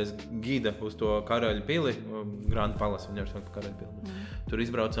aizejam bez gida uz to Karaļa pili, Grand Palace, viņi var saukt par Karaļa pili. Tur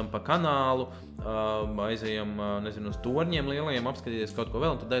izbraucam pa kanālu, aizejam, uz torņiem lielajiem, apskatīties kaut ko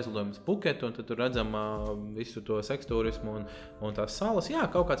vēl, un tad aizlidojam uz Puketu, un tad tur redzam visu to seksturismu un tās salas. Jā,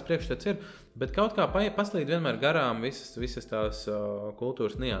 kaut kāds priekšstats ir, bet kaut kā paslīd vienmēr garām visas tās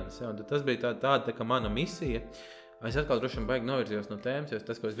kultūras nianses. Ja? Tas bija tāda kā mana misija. Es atkal droši vien baigi novirzījos no tēmas, jo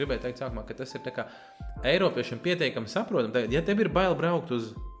tas, ko es gribēju teikt sākumā, ka tas ir tā kā Eiropiešiem pietiekami saprotam. Ja tev ir bail braukt uz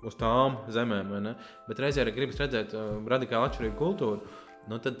tām zemēm, vai ne? Bet reizē arī gribas redzēt radikāli atšķirīgu kultūru,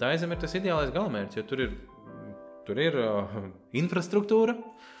 tad Taizeme ir tas ideālais galamērķis, jo tur ir infrastruktūra,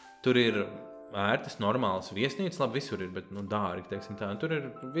 tur ir ērtas, normālas viesnīcas, labi, visur ir, bet dārgi, teiksim tā. Un tur ir,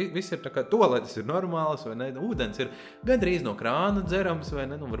 viss ir tā kā toaletes ir normālas, vai ne? Ūdens ir gandrīz no krāna dzerams, vai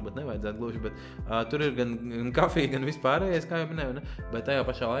ne? Varbūt nevajadzētu gluži, bet tur ir gan kafija, gan vispārējais, kā jau minēju, ne? Bet tajā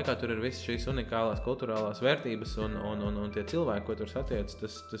pašā laikā tur ir visas šīs unikālās kulturālās vērtības un tie cilvēki, ko tur satiec,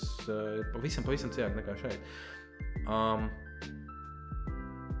 tas ir pavisam cīāk nekā šeit.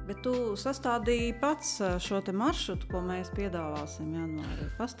 Bet tu sastādīji pats šo te maršrutu, ko mēs piedāvāsim janvārī.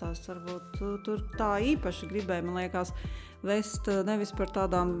 Pastāst, varbūt tu tur tā īpaši gribēji, man liekas, vest nevis par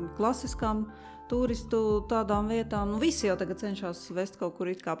tādām klasiskām turistu tādām vietām. Visi jau tagad cenšas vest kaut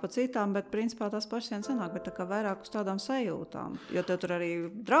kur it kā pa citām, bet principā tās pašas vien sanāk, bet tā kā vairāk uz tādām sajūtām. Jo tev tur arī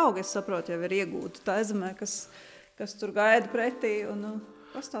draugi, es saprotu, jau ir iegūti Taizemē, kas tur gaida pretī.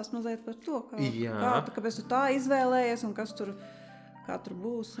 Pastāst mazliet par to, kāpēc tu tā izvēlējies un kā tur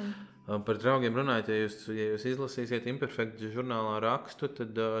būs. Par draugiem runājot, ja jūs izlasīsiet imperfektu žurnālā rakstu,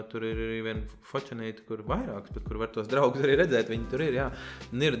 tad tur ir arī viena fočanīta, kur vairāks, bet kur var tos draugus arī redzēt. Viņi tur ir, jā.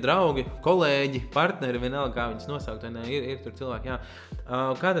 Un ir draugi, kolēģi, partneri, vienalga, kā viņus nosaukt. Ir tur cilvēki, jā.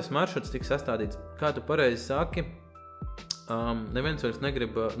 Kā tas maršruts tika sastādīts? Kā tu pareizi saki? Neviens vairs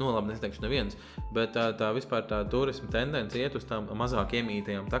negrib, labi, neteikšu neviens, bet tā vispār tā turisma tendence iet uz tām mazāk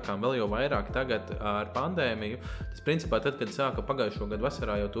iemītajām takām vēl jau vairāk tagad ar pandēmiju. Tas principā tad, kad sāka pagājušo gadu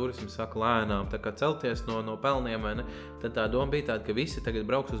vasarā jau turisms sāka lēnām tā kā celties no pelniem, vai ne, tad tā doma bija tāda, ka visi tagad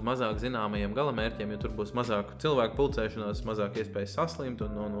brauks uz mazāk zināmajiem galamērķiem, jo tur būs mazāk cilvēku pulcēšanās, mazāk iespējas saslimt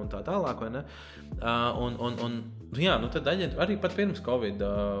un tā tālāk, vai ne. Tad arī pat pirms Covid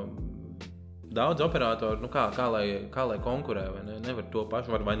daudz operātoru, kā lai konkurē, vai ne? Nevar to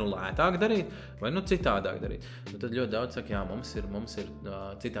pašu, vai lētāk darīt, vai citādāk darīt. Tad ļoti daudz saka, jā, mums ir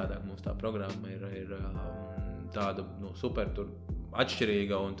citādāk, mums tā programma ir tāda super tur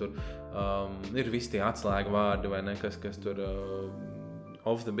atšķirīga, un tur ir visi tie atslēga vārdi, vai ne, kas tur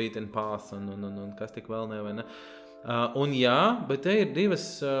off the beaten path, un kas tik vēl ne, vai ne. Un jā, bet te ir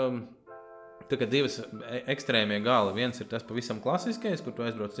divas ekstrēmie gali. Viens ir tas pavisam klasiskais, kur tu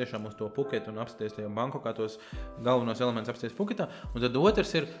aizbrauc tiešām uz to Puketu un apsties tajā Bankokā tos galvenos elementus apsties Puketā. Un tad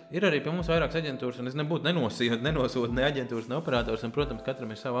otrs ir arī pie mums vairākas aģentūras, un es nebūtu nenosūtu ne aģentūras, ne operators, un, protams,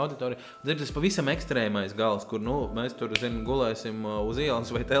 katram ir sava auditorija. Un tas pavisam ekstrēmais gals, kur mēs tur gulēsim uz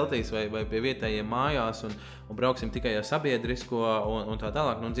ielas vai teltīs vai pie vietējiem mājās un brauksim tikai ar sabiedrisko un tā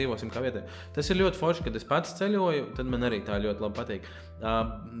tālāk, un dzīvosim kā vietēji. Tas ir ļoti forši, kad es pats ceļoju, tad man arī tā ļoti labi patīk.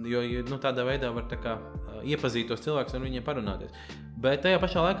 Jo tādā veidā var tā kā iepazīt tos cilvēkus un viņiem parunāties. Bet tajā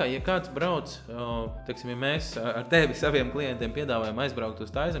pašā laikā, ja kāds brauc, teiksim, ja mēs ar tevi saviem klientiem piedāvājam aizbraukt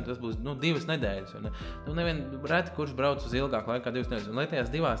uz Taizemi, tas būs 2 nedēļas. Nevien reti, kurš brauc uz ilgāku laiku kā 2 nedēļas. Un lai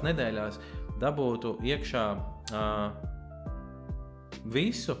tajās 2 nedēļās dabūtu iekšā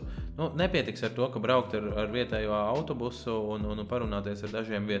visu, nepietiks ar to, ka braukt ar vietējo autobusu un parunāties ar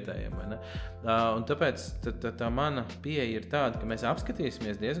dažiem vietējiem. Vai ne? Un tāpēc tā mana pieeja ir tāda, ka mēs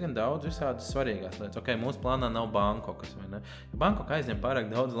apskatīsimies diezgan daudz visādas svarīgās lietas. Ok, mūsu plānā nav Bankokas, vai ne? Bankoka aizņem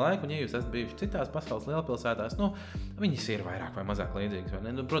pārāk daudz laika, un ja jūs esat bijuši citās pasaules lielpilsētās, viņas ir vairāk vai mazāk līdzīgas, vai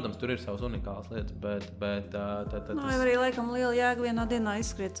ne? Protams, tur ir savas unikālas lietas, bet arī laikam liela jēga vienā dienā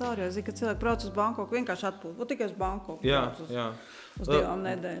izskriet cauri, jo zinu, ka cilvēki brauc uz Bankoku vienkārši atpūtu, tikai uz Bankoku. Jā. Uz 2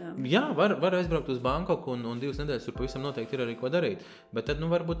 nedēļām. Jā, var aizbraukt uz Bankoku un 2 nedēļas tur pavisam noteikti ir arī ko darīt. Bet tad,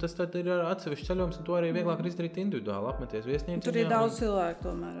 varbūt tas tad ir atsevišķs ceļojums un to arī vieglāk izdarīt individuāli, apmeties viesnīciņā. Tur ir daudz cilvēku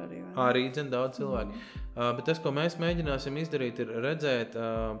tomēr arī. Arī daudz cilvēku. Bet tas, ko mēs mēģināsim izdarīt, ir redzēt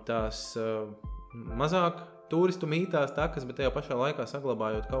tās mazāk turistu mītās takas, bet tajā pašā laikā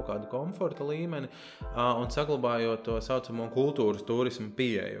saglabājot kaut kādu komforta līmeni un saglabājot to saucamo kultūras turismu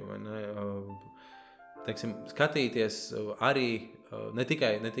pieeju. Teiksim, skatīties arī ne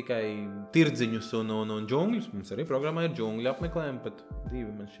tikai tirdziņus un džungļus, mums arī programmā ir džungļu apmeklējumi, pat 2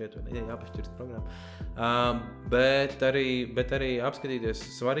 man šķiet, jāpašķirst programma, bet arī apskatīties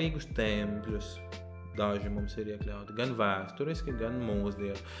svarīgus tempļus, daži mums ir iekļauti, gan vēsturiski, gan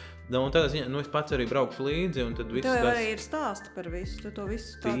mūsdienu. Un tādā ziņā, es pats arī braukšu līdzi, un tad viss tas... Tev arī ir stāsti par visu, tu to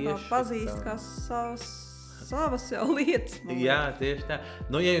visu tā kā pazīst, kā savas jau lietas. Jā, tieši tā.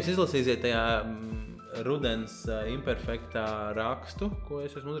 Ja jūs izlasīsiet tajā rudens imperfektā rakstu, ko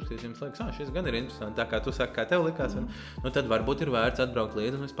es esmu uzrakstījis, jums liekas, šis gan ir interesanti, tā kā tu saki, kā tev likās, un tad varbūt ir vērts atbraukt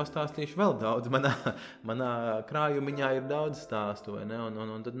līdzi, un es pastāstīšu vēl daudz. Manā krājumiņā ir daudz stāstu, vai ne?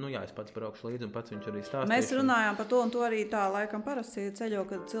 Un tad, es pats braukšu līdzi, un pats viņš arī stāstīšu. Mēs runājām par to, un to arī tā laikam parasti ceļo,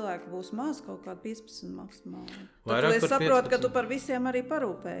 kad cilvēki būs maz, kaut kādi 15 maksimāli. Tad es saprotu, 15. Ka tu par visiem arī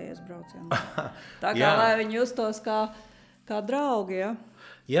parūpējies braucienā. Tā kā, lai viņi justos kā draugi, ja?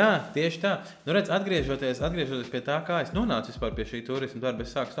 Jā, tieši tā. Redz, atgriežoties pie tā, kā es nonācu vispār pie šī turisma darba,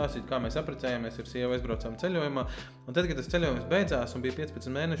 es sāku stāstīt, kā mēs apprecējāmies ar sievu, aizbraucām ceļojumā. Un tad, kad tas ceļojums beidzās un bija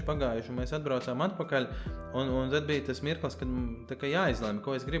 15 mēneši pagājuši, un mēs atbraucām atpakaļ, un tad bija tas mirklis, kad tā kā jāizlēma,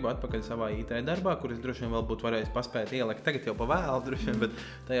 ko es gribu atpakaļ savā IT darbā, kur es droši vien vēl būtu varējis paspēt ielikt. Tagad jau pa vēlu droši vien, bet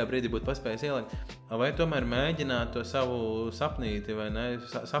tajā brīdī būtu paspējis ielikt. Vai tomēr mēģināt to savu sapnīti vai ne,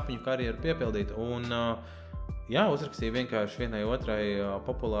 sapņu karjeru piepildīt. Jā, uzrakstīju vienkārši vienai otrai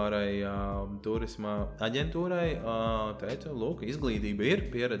populārai turisma aģentūrai, teicu, lūk, izglītība ir,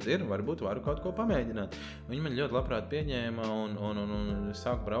 pieredze ir, varbūt varu kaut ko pamēģināt. Viņi man ļoti labprāt pieņēma un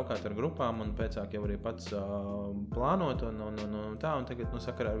sāku braukāt ar grupām un pēcāk jau arī pats plānot un tagad,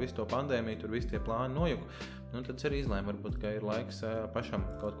 sakarā ar visu to pandēmiju, tur visi tie plāni nojuku. Tad es arī izlēmu, varbūt, ka ir laiks pašam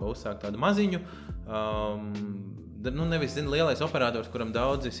kaut ko uzsākt tādu maziņu, nevis lielais operators, kuram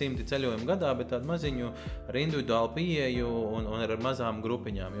daudzi simti ceļojumu gadā, bet tādu maziņu ar individuālu pieeju un ar mazām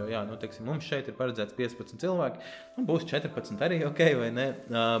grupiņām. Jo, teiksim, mums šeit ir paredzēts 15 cilvēki, būs 14 arī ok, vai ne,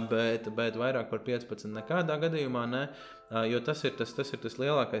 bet vairāk par 15 nekādā gadījumā ne, jo tas ir tas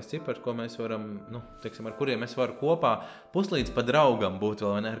lielākais cipars, ko mēs varam, teiksim, ar kuriem es varu kopā puslīdz pa draugam būt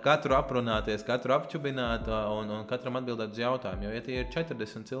vēl, vai ne, ar katru aprunāties, katru apčubināt un katram atbildēt uz jautājumu, jo, ja tie ir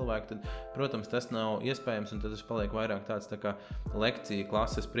 40 cilvēki, tad, protams, tas nav iespējams, un tad es palieku vairāk tāds tā kā lekcija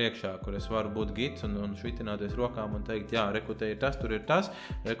klases priekšā, kur es varu būt gids un švitināties rokām un teikt, jā, reku, te ir tas, tur ir tas,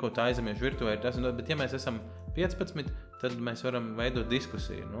 reku, tā aizemiešu virtuvē ir tas, bet ja mēs esam 15, tad mēs varam veidot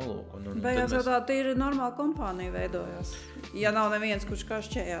diskusiju. Beigās jau tā ir normāla kompānija veidojās. Ja nav neviens, kurš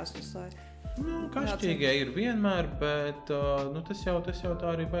kašķējās visai. Kašķīgie ir vienmēr, bet tas jau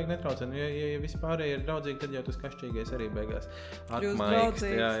tā arī baigi netraucē. Ja vispārēji ir draudzīgi, tad jau tas kašķīgais arī beigās atmaiks.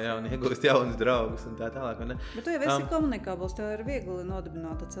 Jā, un iegūst jaunus draugus un tā tālāk. Bet tu jau esi komunikabls, tev ir viegli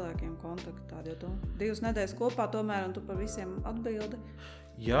nodibināt ar cilvēkiem kontaktu tādu, jo tu 2 nedēļas kopā tomēr un tu par visiem atbildi.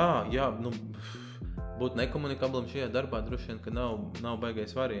 Jā, būt nekomunikablam šajā darbā droši vien, ka nav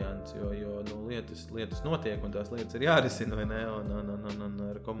baigais variants, jo lietas notiek un tās lietas ir jārisina, vai ne? Un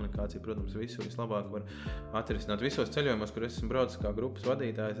ar komunikāciju, protams, visu vislabāk var atrisināt. Visos ceļojumos, kur es esmu braucis kā grupas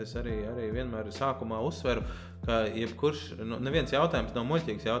vadītājs, es arī vienmēr sākumā uzsveru, ka jebkurš, neviens jautājums nav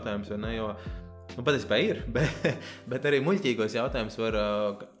muļķīgs jautājums, vai ne, jo patiesībā ir, bet arī muļķīgos jautājums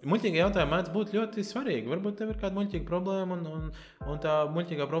muļķīgi jautājumi mēdz būt ļoti svarīgi. Varbūt tev ir kāda muļķīga problēma un tā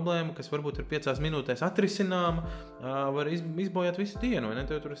muļķīgā problēma, kas varbūt ir 5 minūtēs atrisināma, var izbojāt visu dienu, vai ne?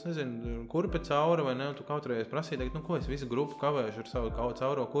 Tev tur, es nezinu, kurpe caura, vai ne? Un tu kautrējies prasīt, ko es visu grupu kavēšu ar savu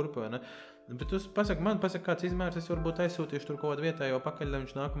cauro kurpi, vai ne? Bet tu pasaki, kāds izmērs, es varbūt aizsūtīšu tur kaut kādu vietējo pakaļ, lai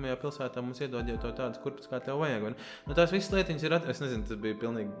viņš nākamajā pilsētā mums iedod jau to tādas kurpes, kā tev vajag. Tās visas lietiņas ir, es nezinu, tas bija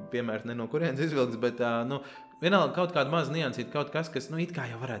pilnīgi piemērs ne no kurienes izvilgts, bet vienalga kaut kāda maza niansīta, kaut kas, it kā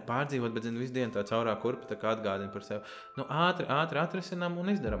jau varētu pārdzīvot, bet visu dienu tā caurā kurpa tā kā atgādina par sevi. Ātri atrisinām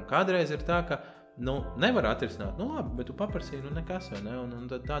un izdaram. Kādreiz ir tā, ka nevar atrisināt, labi, bet tu paprasīji, nekas, vai ne? Un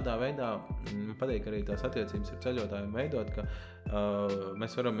tad tādā veidā patīk arī tās attiecības ar ceļotājiem veidot, ka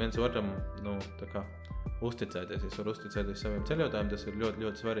mēs varam viens otram, tā kā uzticēties. Es varu uzticēties saviem ceļotājiem, tas ir ļoti,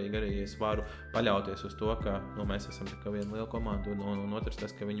 ļoti svarīgi arī, ja es varu paļauties uz to, ka mēs esam tā kā viena liela komanda, un otrs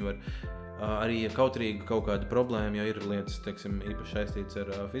tas, ka viņi var arī kautrīgi kaut kāda problēma, jo ir lietas, teiksim, īpaši saistīts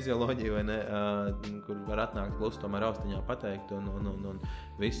ar fizioloģiju, vai ne, kur var atnākt klusu tomēr austiņā pateikt, un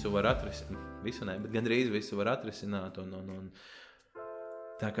visu var atrisināt. Visu ne, bet gandrīz visu var atrisināt, un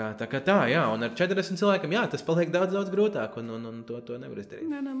Tā, jā, un ar 40 cilvēkiem, jā, tas paliek daudz grūtāk, un to nevar izdarīt.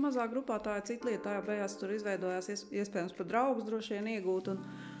 Nē, mazā grupā tā ir cita lieta, tā beigās tur izveidojās iespējams par draugus droši vien iegūt,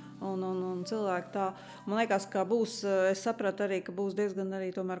 un cilvēki tā. Man liekas, ka būs, es sapratu arī, ka būs diezgan arī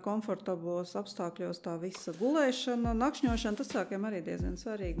tomēr komfortablos apstākļos tā visa gulēšana, nakšņošana, tas cilvēkiem arī diezgan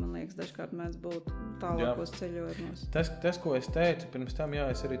svarīgi, man liekas, dažkārt mēs būtu tālākos ceļojumos. Tas, ko es teicu pirms tam, jā,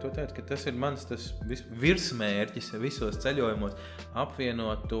 es arī to teicu, ka tas ir mans virsmērķis visos ceļojumos,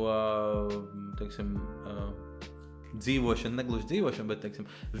 apvienot to, teiksim, dzīvošanu, negluži dzīvošanu, bet, teiksim,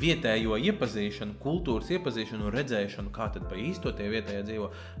 vietējo iepazīšanu, kultūras iepazīšanu un redzēšanu, kā tad pa īsto tie vietējie dzīvo,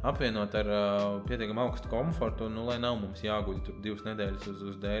 apvienot ar pietiekam augstu komfortu, lai nav mums jāguļ tur 2 nedēļas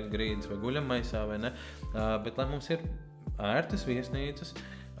uz dēļ grīdas vai guļamaisā, vai ne, bet lai mums ir ērtas viesnīcas,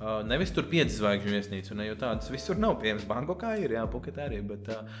 nevis tur 5 zvaigžņu viesnīcu, ne, jo tādas visur nav pieejams. Bankokā ir, jā, Puketā arī, bet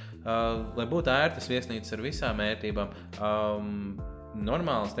lai būtu ērtas viesnīcas ar visām ērtībām,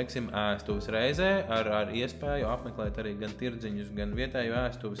 normāls, teiksim, ēstuves reizē ar iespēju apmeklēt arī gan tirdziņus, gan vietēju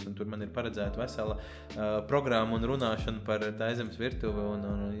ēstuves, un tur man ir paredzēta vesela programma un runāšana par Taizemes virtuvi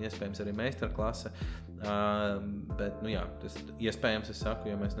un iespējams arī meistarklase. Bet, jā, tas iespējams, es saku,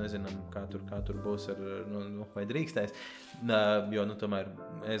 jo mēs nezinām, kā tur būs vai drīkstēs, jo, tomēr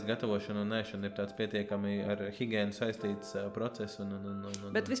ēst gatavošana un ēšana ir tāds pietiekami ar higienu saistīts process.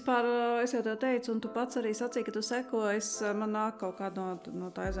 Bet vispār es jau tev teicu, un tu pats arī sacīji, ka tu seko, man nāk kaut kāda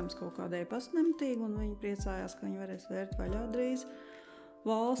no Taizemes kaut kādai pasnemtīgi, un viņi priecājās, ka viņi varēs vērt vaļā drīz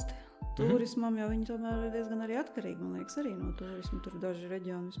valsti. Turismam, jo viņi tomēr ir diezgan arī atkarīgi, man liekas, arī no turismu. Tur daži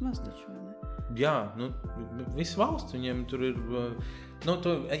reģioni vismaz taču, vai ne? Jā, viss valsts, viņiem tur ir,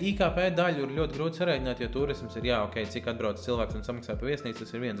 IKP daļu ir ļoti grūti sarēķināt, jo turisms ir, cik atbrauc cilvēks un samaksā pa viesnīcu,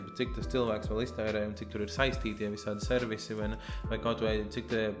 tas ir viens, bet cik tas cilvēks vēl iztērē un cik tur ir saistītie visādi servisi, vai kaut vai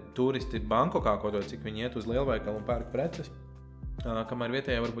cik tie turisti Bankokā, kaut vai cik viņi iet uz lielveikalu un pērk preces, kamēr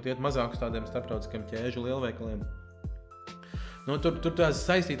vietējā varbūt iet mazāk uz tādiem starptautiskiem ķēžu lielveikaliem. Tur tās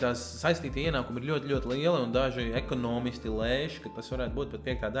saistītie ienākumi ir ļoti, ļoti lieli, un daži ekonomisti lēš, ka tas varētu būt pat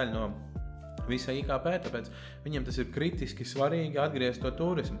 5. daļa no visa IKP, tāpēc viņiem tas ir kritiski svarīgi atgriezt to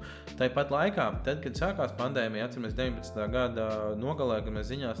turismu. Tāpat laikā, tad, kad sākās pandēmija, atceramies 19. gada nogalē, kad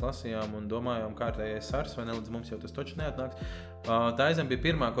mēs ziņās lasījām un domājām kārtējais SARS, vai ne, līdz mums jau tas taču neatnāks, Taizeme bija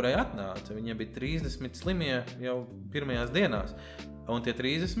pirmā, kurai atnāca. Viņiem bija 30 slimie jau pirmajās dienās. Un tie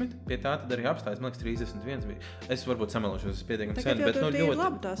 30, pie tā tad arī apstājas, man liekas, 31 bija. Es varbūt samelošos, es pietiekami sen, bet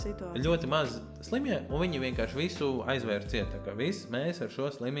ļoti maz slimie, un viņi vienkārši visu aizvēra ciet. Tā kā mēs ar šo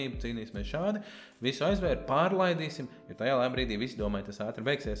slimību cīnīsimies šādi, visu aizvēra, pārlaidīsim, jo tajā brīdī visi domāja, tas ātri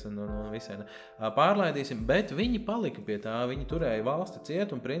beigsies un visai ne. Pārlaidīsim, bet viņi palika pie tā, viņi turēja valsti ciet,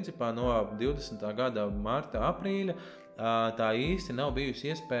 un principā no 20. gada marta, aprīļa tā īsti nav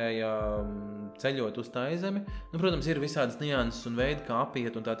bijusi iespēja ceļot uz Taizemi. Protams, ir visādas nianses un veidi, kā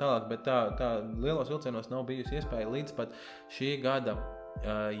apiet un tā tālāk, bet tā lielos vilcienos nav bijusi iespēja līdz pat šī gada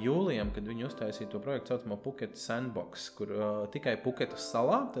jūlijam, kad viņi uztaisīja to projektu saucamo Phuket Sandbox, kur tikai Phuketas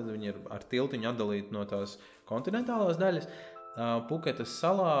salā, tad viņi ir ar tiltiņu atdalīti no tās kontinentālās daļas. Phuketas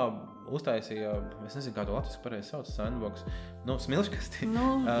salā uztaisīja, es nezinu, kā to latviski pareizi sauc, sandbox, smilškasti.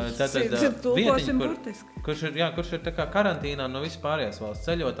 Vietiņu, kurš ir tā kā karantīnā no vispārējās valsts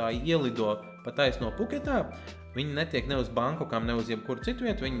ceļotāji ielido pa taisno Phuketā. Viņi netiek ne uz Bankokām, ne uz jebkuru citu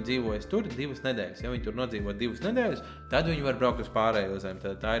vietu, viņi dzīvojas tur 2 nedēļas. Ja viņi tur nodzīvo 2 nedēļas, tad viņi var braukt uz pārējo zemi.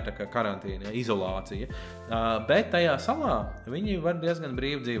 Tā ir tā kā karantīna, izolācija. Bet tajā salā viņi var diezgan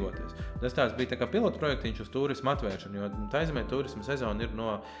brīvi dzīvoties. Tas tāds bija tā kā pilotu projektiņš uz turismu atvēršanu, jo Taizemē turismu sezona ir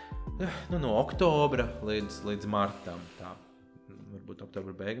no oktobra līdz martam. Tā. Varbūt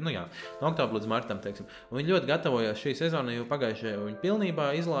oktobra beigas, no oktobra līdz martam, teiksim. Un viņi ļoti gatavojās šī sezona, jo pagājušajā viņi pilnībā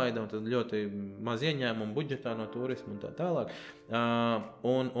izlaida, un tad ļoti maz ieņēmumu budžetā no turismu un tā tālāk.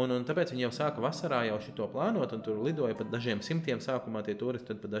 Un tāpēc viņi jau sāka vasarā jau šito plānot, un tur lidoja pat dažiem simtiem sākumā tie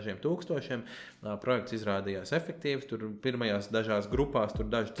turisti, tad pat dažiem tūkstošiem. Projekts izrādījās efektīvs, tur pirmajās dažās grupās tur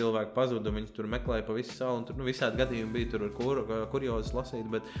daži cilvēki pazuda, viņi tur meklēja pa visu salu, un tur visādi gadījumi bija tur kuriozes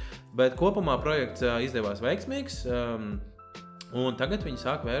lasīt, bet kopumā projekts izdevās veiksmīgs. Un tagad viņi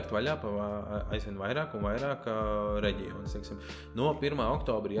sāk vērt vaļā aizvien vairāk un vairāk reģionus. No 1.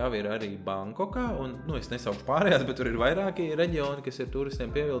 oktobra jau ir arī Bankokā, un es nesaukšu pārējās, bet tur ir vairāki reģioni, kas ir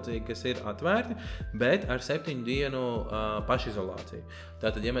turistiem pievilcīgi, kas ir atvērti, bet ar 7 dienu pašizolāciju.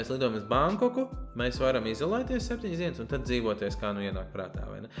 Tātad, ja mēs lidojam uz Bankoku, mēs varam izolēties 7 dienas un tad dzīvoties, kā ienāk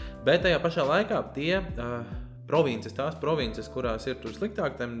prātā. Vai ne? Bet tajā pašā laikā tās provinces, kurās ir tur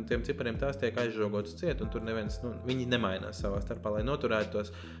sliktāk, tiem cipariem tās tiek aizžogotas ciet, un tur neviens, viņi nemainās savā starpā, lai noturētu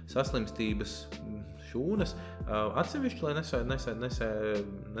tos saslimstības šūnas atsevišķi, lai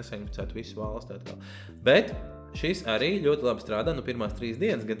nesainficētu visu valsti atkal. Bet šis arī ļoti labi strādā, pirmās 3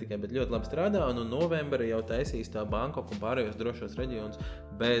 dienas gan tikai, bet ļoti labi strādā, un novembrī jau taisīs tā Bankoku un pārējos drošos reģionus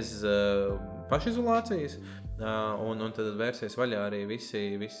bez pašizolācijas, un tad vērsies vaļā arī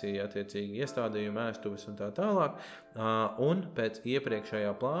visi attiecīgi iestādījumi, ēstuves un tā tālāk, un pēc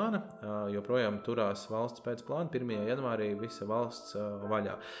iepriekšējā plāna joprojām turās valsts pēc plāna 1. janvārī visa valsts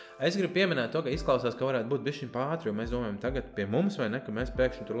vaļā. Es gribu pieminēt to, ka izklausās, ka varētu būt bišķiņ pātri, jo mēs domājam tagad pie mums, vai ne, ka mēs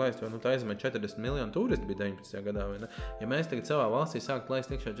pēkšņi tur laist, jo tā aizmē 40 miljonu turistu bija 19. gadā, vai ne? Ja mēs tagad savā valstī sākt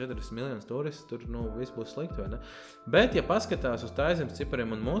laist iekšā 40 miljonus turistu, tur, viss būs slikti, vai ne? Bet, ja paskatās uz Taizemes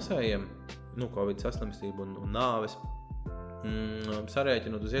cipariem un mūsējiem, Covid saslimstību un nāves,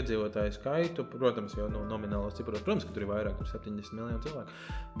 sarēķinot uz iedzīvotāju skaitu, protams, jau nominālos ciparos, protams, ka tur ir vairāk, tur 70 miljonu cilvēku,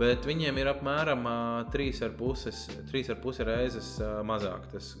 bet viņiem ir apmēram 3,5 reizes mazāk,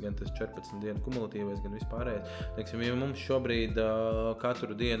 gan tas 14 dienu kumulatīvais, gan vispārējais. Teiksim, ja mums šobrīd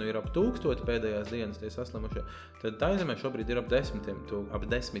katru dienu ir ap 1000 pēdējās dienas tie saslimušie, tad Taizemē šobrīd ir ap 10 000.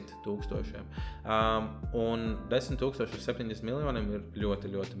 Un 10 000 uz 70 miljoniem ir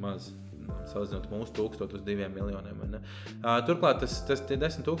ļoti, ļoti maz. Salīdzinot mūsu 1000 uz 2 miljoniem. Turklāt tie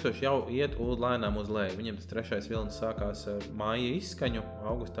 10 000 jau iet lēnām uz leju. Viņiem tas 3. vilnis sākās māja izskaņu,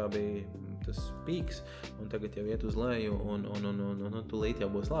 augustā bija tas pīks, un tagad jau iet uz leju, un tūlīt jau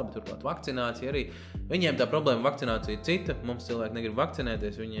būs labi. Turklāt vakcinācija arī. Viņiem tā problēma vakcinācija ir cita. Mums cilvēki negrib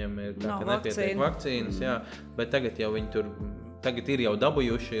vakcinēties, viņiem ir tā, ka nepietiek vakcīnas, jā, bet tagad jau viņi tur tagad ir jau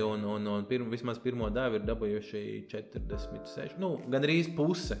dabūjuši, un vismaz pirmo devu ir dabūjuši 46, gandrīz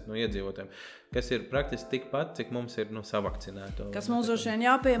puse no iedzīvotājiem, kas ir praktiski tikpat, cik mums ir savakcinēto. Kas mums droši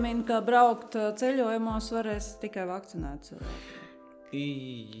jāpiemina, ka braukt ceļojumos varēs tikai vakcinēt cilvēki.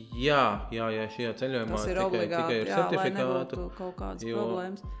 Jā, šajā ceļojumā tikai ir certifikātu. Lai nebūtu kaut kādas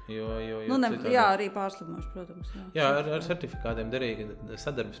problēmas. Jo arī pārslimoši, protams. Jā, ar certifikātiem derīgi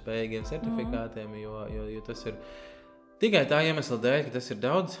sadarbspējīgiem certifikātiem, jo tas ir tikai tā iemesla dēļ, ka tas ir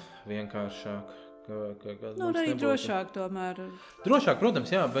daudz vienkāršāk. Arī drošāk tomēr. Drošāk,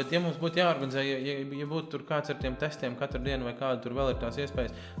 protams, jā, bet ja mums būtu jāorganizē, ja būtu tur kāds ar tiem testiem katru dienu vai kādu tur vēl ir tās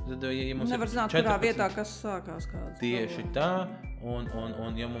iespējas, tad ja mums nevar zināt, kurā vietā, kas sākās kāds. Tieši tā,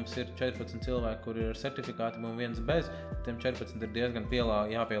 un ja mums ir 14 cilvēki, kuri ir ar certifikātiem un viens bez, tiem 14 ir diezgan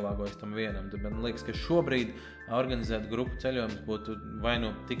jāpielāgojas tam vienam. Tad man liekas, ka šobrīd organizēt grupu ceļojumus būtu vai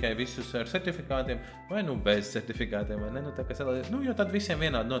tikai visus ar certifikātiem, vai bez certifikātiem, vai ne? Tā kā jo tad visiem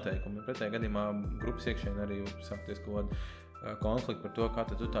vienādi noteikumi. Pretējā gadījumā grupas iekšēni arī sākties kaut kādu konfliktu par to, kā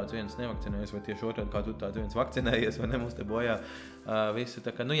tu tāds viens nevakcinējies, vai tieši otrādi, kā tu tāds viens vakcinējies, vai ne, mums te bojā visu.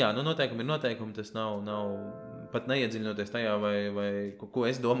 Tā kā, noteikumi ir noteikumi, tas nav pat neiedziļinoties tajā, vai ko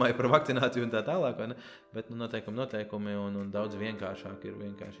es domāju par vakcināciju un tā tālāk, vai ne, bet noteikumi, un daudz vienkāršāk ir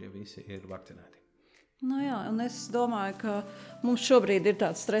vienkārši, ja visi ir vakcinēti. Un es domāju, ka mums šobrīd ir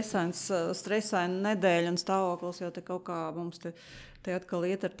tāds stresaina nedēļa un stāvoklis, jo te kaut kā mums te atkal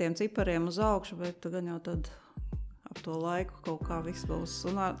iet ar tiem cipariem uz augšu, bet gan jau tad ap to laiku kaut kā viss būs.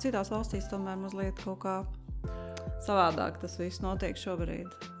 Un citās valstīs tomēr mazliet kaut kā savādāk tas viss notiek šobrīd.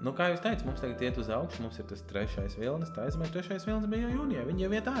 Kā jūs teicat, mums tagad iet uz augšu, mums ir tas 3. vilnis, Taizemē 3. vilnis bija jau jūnijā, viņi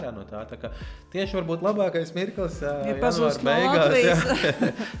jau iet ārā no tā kā tieši varbūt labākais mirklis janvāra beigās,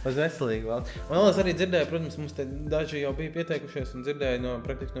 uz veselīgu valsts. Un es arī dzirdēju, protams, mums te daži jau bija pieteikušies un dzirdēju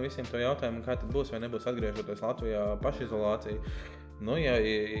praktiski no visiem to jautājumu, kā tad būs vai nebūs atgriežoties Latvijā pašizolācija. Ja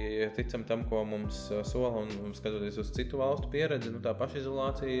ticam tam, ko mums sola un skatoties uz citu valstu pieredzi, tā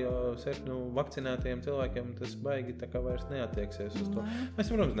pašizolācija vakcinētajiem cilvēkiem, tas baigi tā kā vairs neattieksies uz to. Mēs,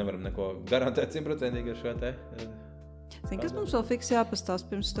 protams, nevaram neko garantēt 100% ar šo te. Kas mums vēl fiks jāpastāst,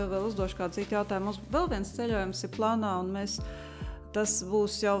 pirms tev vēl uzdošu kādu citu jautājumu. Mums vēl viens ceļojums ir plānā, un tas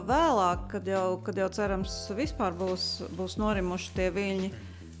būs jau vēlāk, kad jau cerams vispār būs norimuši tie viļņi.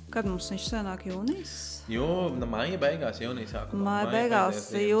 Kad mums viņš senāk jūnijas? Māja beigās, jūnijas sākumā. Māja beigās,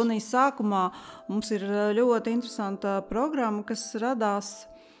 jūnijas sākumā. Mums ir ļoti interesanta programma, kas radās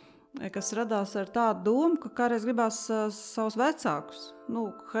ar tādu domu, ka kādreiz gribās savus vecākus.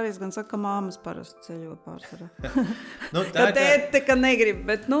 Kādreiz gan saka, ka māmas parasti ceļo pārsvarā. Ka tēti, ka negrib,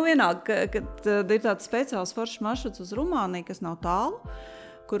 bet vienalga, kad ir tāds speciāls foršs maršruts uz Rumāniju, kas nav tālu,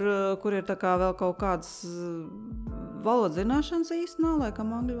 kur ir tā kā vēl kaut kādas valodas zināšanas īsti nav, laikam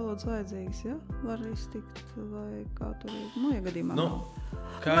angļu valodas vajadzīgas, ja? Var iztikt, vai kā tur ir, ja gadījumā nav.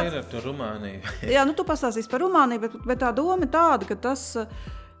 Kā ir ar to Rumāniju? Jā, tu pastāstīsi par Rumāniju, bet tā doma ir tāda, ka tas,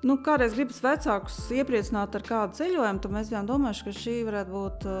 kādreiz gribas vecākus iepriecināt ar kādu ceļojumu, tad mēs bijām domājuši, ka šī varētu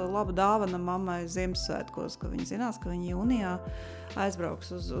būt laba dāvana mammai Ziemassvētkos, ka viņi zinās, ka viņi jūnijā aizbrauks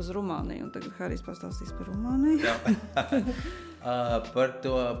uz Rumāniju, un tagad Harijs pastāstīs par Rumāniju. Par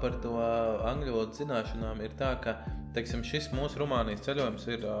to angļu valodas zināšanām ir tā, ka šis mūsu Rumānijas ceļojums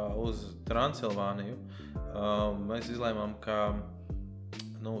ir uz Transilvāniju, mēs izlēmām, ka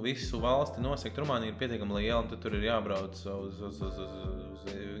visu valsti nosegt Rumānija ir pietiekami liela, un tur ir jābrauc uz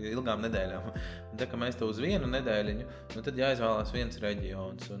ilgām nedēļām. Un tā, ka mēs to uz vienu nedēļiņu, tad jāizvēlās viens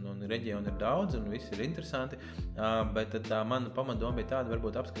reģions, un reģioni ir daudz, un visi ir interesanti, bet tā mana pamatdoma bija tāda,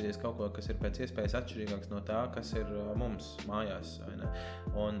 varbūt apskatīties kaut ko, kas ir pēc iespējas atšķirīgāks no tā, kas ir mums mājās, vai ne?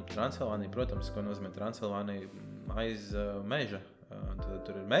 Un Transilvānija, protams, ko nozīmē Transilvānija aiz meža.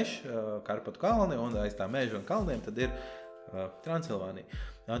 Tur ir mežs, Karpatu kalni, un aiz tā meža un kalniem tad ir Transilvānija.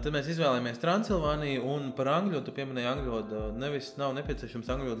 Tad mēs izvēlējāmies Transilvāniju, un par angļu, tu pieminēji angļu valodu, nav nepieciešams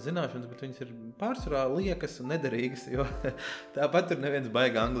angļu valodas zināšanas, bet viņas ir pārsvarā liekas un nederīgas, jo tāpat tur neviens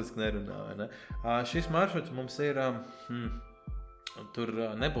baigi angliski nerunā. Ne? Šis maršruts mums ir, tur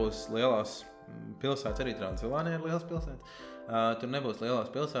nebūs lielās pilsētas, arī Transilvānija ir liels pilsētas. Tur nebūs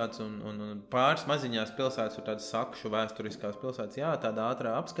lielās pilsētas un pāris maziņās pilsētas ir tādas sakšu vēsturiskās pilsētas, jā, tāda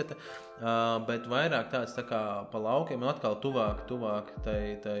ātrā apskata, bet vairāk tāds tā kā pa laukiem un atkal tuvāk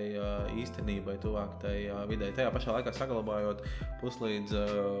tai īstenībai, tuvāk tai videi. Tajā pašā laikā saglabājot puslīdz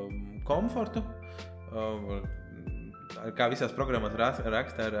komfortu, kā visās programmās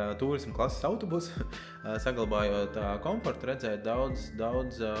raksta ar turismu klases autobusu, saglabājot komfortu, redzēt daudz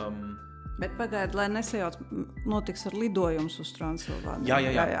Bet pagaid, lai nesajauc, notiks ar lidojumus uz Transilvāniju.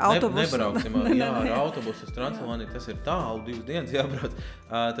 Jā. Nebrauksim ar autobusu uz Transilvāniju, tas ir tālu, 2 dienas jābrauc.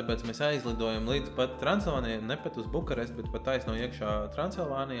 Tāpēc mēs aizlidojam līdz pat Transilvānijai, ne pat uz Bukarestu, bet pat taisno iekšā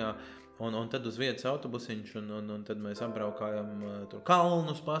Transilvānijā. Un tad uz vietas autobusiņš, un tad mēs apbraukājam tur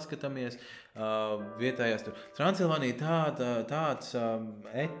kalnus, paskatāmies vietējās tur. Transilvānija tāds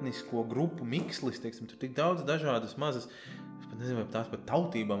etnisko grupu mikslis, teiksim, tur tik daudz dažādas mazas, es pat nezinu, vai tās pat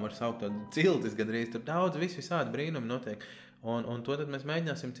tautībām var saukt tādu ciltis gadrīz, tur daudz visādi brīnumi notiek. Un to tad mēs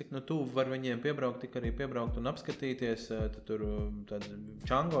mēģināsim, cik tuvu var viņiem piebraukt, tik arī piebraukt un apskatīties. Tad tur tāda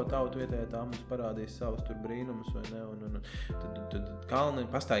Čango tauta vietējā tā mums parādīs savus tur brīnumus, vai ne? Un tad kalni,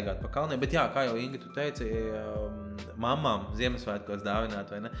 pastaigāt pa kalniem. Bet jā, kā jau Inga tu teici, mamām Ziemassvētkos dāvināt,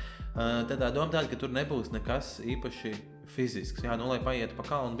 vai ne? Tad tā doma tāda, ka tur nebūs nekas īpaši fizisks. Jā, lai paietu pa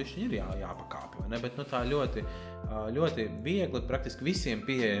kalnu, bišķiņ ir jāpakāpj, vai ne? Bet tā ļoti viegli, praktiski visiem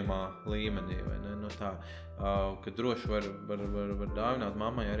pieejamā līmenī, vai ne? Tā, ka droši var dāvināt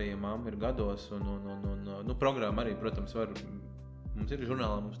mammai arī, ja mamma ir gados, un programma arī, protams, var, mums ir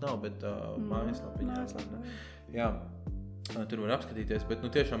žurnālā, mums nav, bet mājaslapiņā. Jā, tur var apskatīties, bet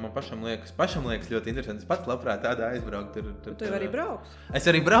tiešām man pašam liekas ļoti interesanti. Es pats labprāt tādā aizbraukt. Tu arī brauks? Es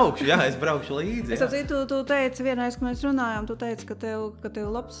arī braukšu, jā, es braukšu līdzi. Es atzītu, tu teici vienreiz, kad mēs runājām, tu teici, ka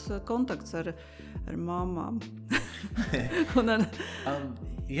tev labs kontakts ar mamām.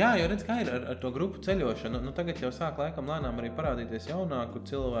 Jā, jo redz, kā ir ar to grupu ceļošanu. Tagad jau sāk laikam lēnām arī parādīties jaunāku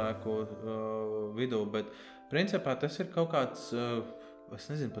cilvēku vidū, bet principā tas ir kaut kāds, es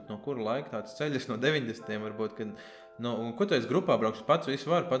nezinu pat no kura laika tāds ceļas, no 90. varbūt, kad, ko tu esi grupā braukšs, pats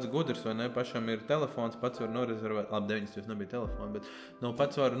visu var, pats gudrs, vai ne, pašam ir telefons, pats var norezervēt, labi, 90. nebija telefona, bet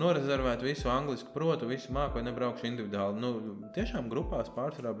pats var norezervēt visu anglisku protu, visu māku, vai nebraukšu individuāli. Tiešām grupās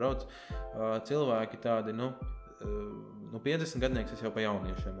pārsvarā brauc cilvēki tādi, 50 gadnieks es jau pa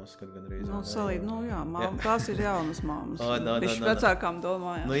jauniešiem uzskatu gandrīz. Jā, tās ir jaunas māmas. Bišķi vecākām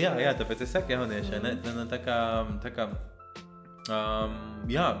domājām. Jā, tāpēc es saku jauniešiem.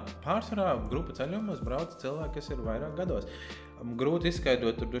 Jā, pārsvarā grupu ceļojumos brauc cilvēki, kas ir vairāk gados. Grūti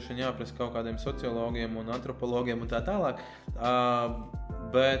izskaidrot, tur droši vien jāprasa kaut kādiem sociologiem un antropologiem un tā tālāk.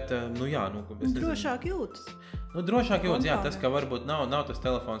 Bet, drošāk jūtas. Drošāk jūtas, jā, tas, ka varbūt nav tas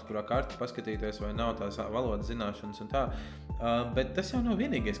telefons, kurā karti paskatīties, vai nav tās valodas zināšanas un tā. Bet tas jau nav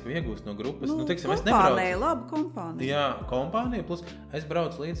vienīgais, ko iegūst no grupas. Teiksim, kompānija, laba kompānija. Jā, kompānija, plus es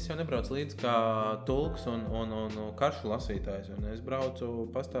braucu līdzi, es jau nebraucu līdzi kā tulks un karšu lasītājs. Es braucu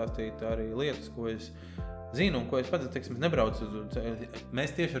pastāstīt arī lietas, ko es zinu un ko es pats, teiksim, nebraucu.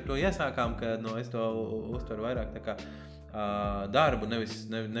 Mēs tieši ar to iesākām, ka es to uztveru vairāk tā kā darbu,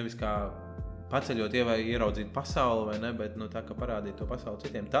 nevis kā paceļot, ieraudzīt pasauli, vai ne, bet tā kā parādīt to pasauli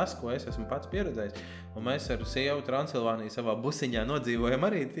citiem. Tas, ko es esmu pats pieredzējis, un mēs ar sievu Transilvāniju savā busiņā nodzīvojam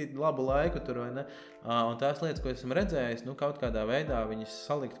arī labu laiku tur, vai ne, un tās lietas, ko esmu redzējis, kaut kādā veidā viņas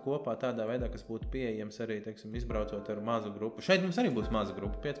salikt kopā tādā veidā, kas būtu pieejams arī, teiksim, izbraucot ar mazu grupu. Šeit mums arī būs maza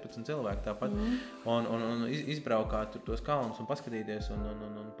grupa, 15 cilvēki tāpat, un izbraukāt tur tos kalnus un paskatīties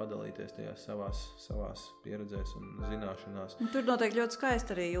un padalīties tajās savās pieredzēs un zināšanās. Tur noteikti ļoti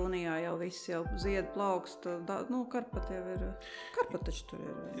skaisti arī jūnijā jau viss jau zied plaukst, Karpati jau ir, Karpati taču tur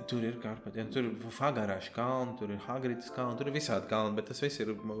ir. Tur ir Karpati, tur ir Fagarāši kalni, tur ir Hagritas kalni, tur ir visādi kalni, bet tas viss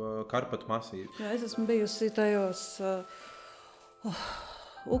ir Karpatu masīvi. Jā, es esmu bijusi tajos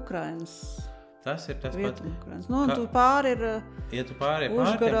Ukrainas Tas ir tas pats. Nu, un tu pāri ir ja tu pāri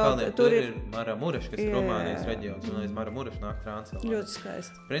tiem kalniem, tur ir Mara Muraš, kas ir Rumānijas reģions, un aiz Mara Muraš nāk Transilvānija. Ļoti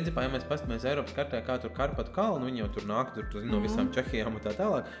skaisti. Principā, ja mēs paskatāmies Eiropas kartē, kā tur Karpatu kalnu, viņi jau tur nāk no visām Čehijām un tā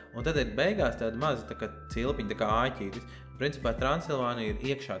tālāk, un tad ir beigās tāda maza tā kā cilpiņa, tā kā āķītis. Principā Transilvānija ir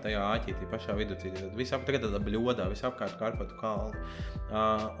iekšā tajā āķītī, pašā viducītī. Tagad tādā bļodā, visapkārt Karpatu kalnu.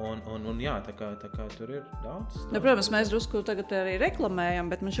 Un jā, tā kā tur ir daudz. Protams, mēs drusku tagad arī reklamējam,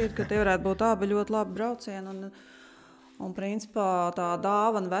 bet man šķiet, ka tie varētu būt abi ļoti labi braucieni. Un principā tā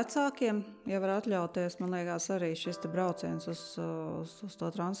dāvana vecākiem, ja var atļauties, man liekas, arī šis te brauciens uz to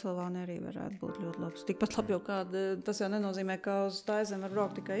Transilvāniju arī varētu būt ļoti labs. Tikpat labi jau tas jau nenozīmē, ka uz Taizemi var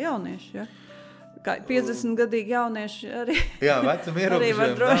braukt tikai jaunieši, ja? Kā 50-gadīgi jaunieši arī, jā, arī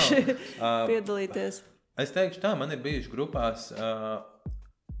var droši piedalīties. Es teikšu tā, man ir bijuši grupās,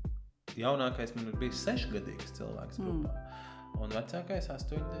 jaunākais man ir bijis 6-gadīgs cilvēks grupā, un vecākais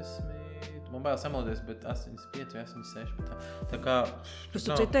 80, man bail samaldies, bet 85 vai 86. Tā kā... Tu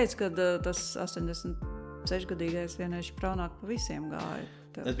teici, ka tas 86-gadīgais vienreiz praunāk pa visiem gāja.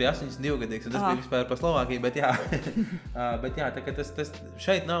 Tas bija 82-gadīgs, un tas bija vispār pa Slovākiju, bet jā. Bet jā, tā kā tas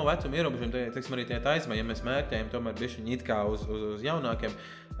šeit nav vecuma ierobežojumi, teiksim arī tie Taizemē, ja mēs mērķējam tomēr bišķiņi it kā uz jaunākiem,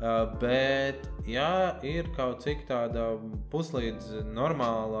 bet jā, ir kaut cik tāda puslīdz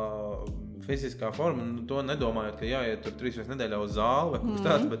normāla fiziskā forma, to nedomājot, ka jāiet tur 3 reizes nedēļā uz zāli vai kaut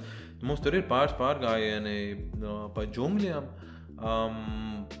tāds, bet mums tur ir pāris pārgājieni pa džungļiem,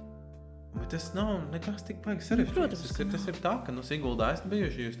 bet tas nav nekas tik baigi sarežģīts. Tas ir tā, ka Siguldā esmu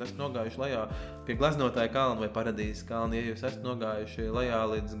bijuši, jūs esat nogājuši lejā pie Gleznotāja kalna vai Paradīzes kalna, ja jūs esat nogājuši lejā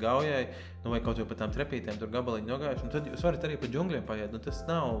līdz Gaujai, vai kaut jau pa tām trepītēm tur gabaliņi nogājuši, tad jūs varat arī pa džungļiem paiet. Tas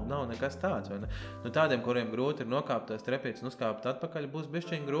nav nekas tāds, vai ne? Tādiem, kuriem grūti ir nokāpt tās trepītes un uzkāpt atpakaļ, būs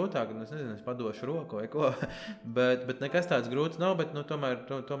bišķiņ grūtāk, es nezinu, es padošu roku vai ko, bet nekas tāds grūts nav, bet tomēr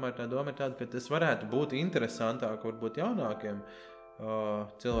tā doma ir tāda, ka tas varētu būt interesantāk, varbūt jaunākiem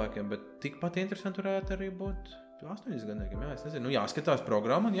cilvēkiem, bet tikpat interesanti varētu arī būt 80-gadniekiem. Jā, es nezinu, jāskatās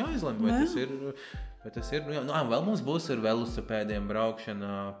programma un jāizlem, vai tas ir, vēl mums būs ar velosipēdiem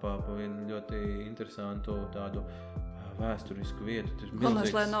braukšana pa vienu ļoti interesantu tādu vēsturisku vietu.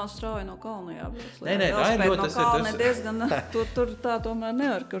 Galvenais, lai nav strauji no kalna jābrauc. Nē, tā ir ļoti... No kalna diezgan, tur tā tomēr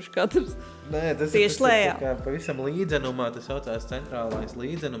nevar, kurš katrs tieši lejā. Tas ir pavisam līdzenumā, tas saucās centrālais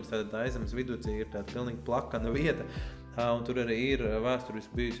līdzenums, tātad Taizemes viducī ir tāda pilnīgi plakana vieta. Un tur arī ir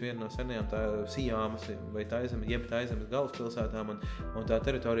vēsturiski bijusi viena no senajām Sijāmas vai Taizemes galvaspilsētām, un tā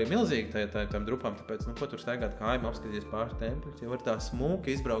teritorija ir milzīga tām grupām, tāpēc, ko tur staigāt kājām, apskatīties pāris tempļus, jau var tā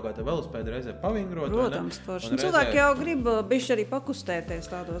smuki izbraukāt ar velospēdu reizē pavingrot. Protams, forši. Cilvēki jau grib bišķi arī pakustēties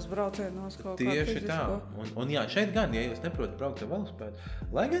tādos braucienos kaut kā tieši fizisko. Tā. Un jā, šeit gan, ja jūs neprotat braukt ar velospēdu,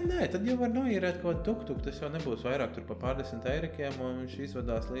 lai gan nē, tad jau var noīrēt kaut tuk-tuk, tas jau nebūs vairāk tur pa pārdesmit eirikiem, un viņš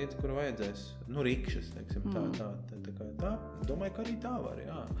izvadās līdzi, kur vajadzēs. Rikšas, teiksim, tā. Domāju, ka arī tā var,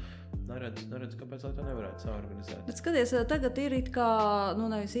 jā. Neredz, kāpēc lai to nevarētu saorganizēt. Bet skaties, tagad ir it kā,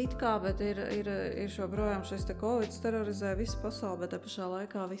 nevis it kā, bet ir šobrojām šis te Covid terorizē visu pasauli, bet pašā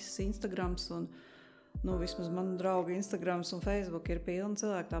laikā viss Instagrams un, vismaz manu draugu Instagrams un Facebook ir pilni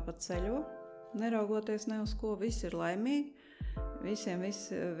cilvēki tāpat ceļo, neraugoties ne uz ko, visi ir laimīgi. Visiem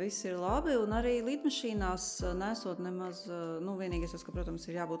viss ir labi, un arī lidmašīnās nesot nemaz, vienīgais tas, ka, protams,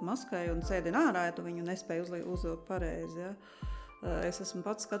 ir jābūt maskai un sēdin ārā, ja tu viņu nespēji uzvilkt pareizi, ja. Es esmu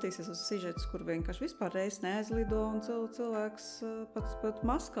pats skatīsies uz sižetus, kur vienkārši vispār reiz neaizlido, un cilvēks pat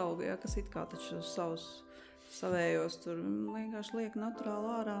maskauga, ja, kas it kā taču savējos tur vienkārši liek naturāli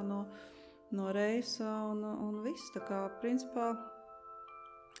ārā no reisa, un viss, tā kā, principā,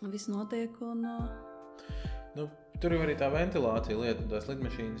 viss notiek, un... Tur jau arī tā ventilācija lieta, tās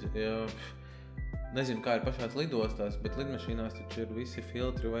lidmašīnas, nezinu, kā ir pašās lidostās, bet lidmašīnās taču ir visi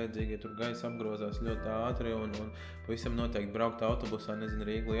filtri vajadzīgi, ja tur gaisa apgrozās ļoti ātri un pavisam noteikti braukt autobusā, nezinu,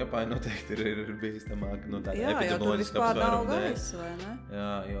 Rīga Liepāja noteikti ir bīstamāk no tāda epidemioloģiska apsvēruma dēļ. Jā, jo tur vispār nav gaisa, vai ne?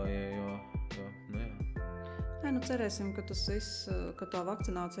 Jā. Cerēsim, ka tas viss, ka tā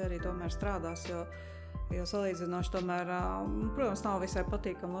vakcinācija arī tomēr strādās, jo salīdzinoši tomēr, protams, nav visai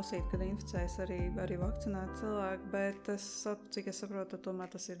patīkami lasīt, kad inficējas arī vakcinēti cilvēki, bet cik es saprotu, tomēr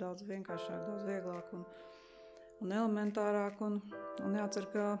tas ir daudz vienkāršāk, daudz vieglāk un elementārāk, un jācer,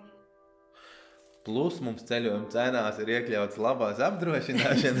 ka... Plus mums ceļojuma cenās ir iekļauts labās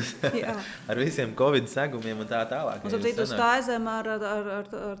apdrošināšanas ar visiem Covid segumiem un tā tālāk. Un tad uz Taizemi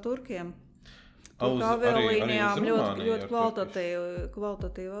ar turkiem. Kā aviolīnijām ļoti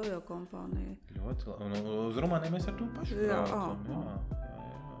kvalitatīva aviokompānija. Ļoti, un uz Rumāniju mēs ar to pašu braucam. Jā.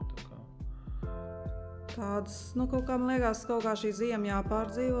 Tādas, kaut kā, man liekas, kaut kā šī ziema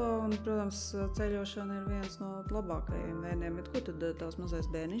jāpārdzīvo, un, protams, ceļošana ir viens no labākajiem veidiem. Bet ko tad tavs mazais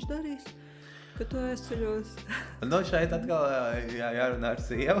bērniņš darīs? ka tu aizceļos. Nu, šeit atkal jārunā ar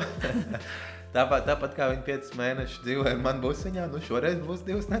sievu. Tāpat kā viņa 5 mēnešus dzīvoja man busiņā, nu šoreiz būs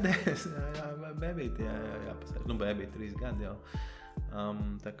 2 nedēļas. Jā, bēbīt, jāpasēž. Nu, bēbīt 3 gadi jau.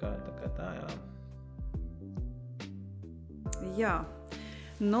 Tā kā tā, jā. Jā.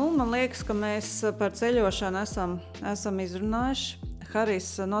 Nu, man liekas, ka mēs par ceļošanu esam izrunājuši. Harijs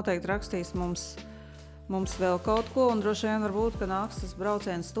noteikti rakstīs mums vēl kaut ko, un droši vien varbūt, ka nāks tas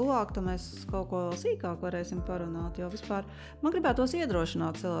brauciens tuvāk, tad mēs kaut ko sīkāk varēsim parunāt, jo vispār man gribētos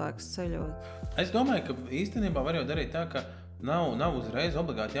iedrošināt cilvēkus ceļot. Es domāju, ka īstenībā var jau darīt tā, ka nav uzreiz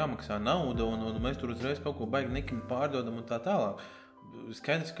obligāti jāmaksā nauda, un mēs tur uzreiz kaut ko baigi nikni pārdodam un tā tālāk.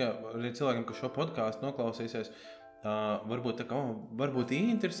 Skaidrs, ka arī cilvēkiem, kas šo podcastu noklausīsies, varbūt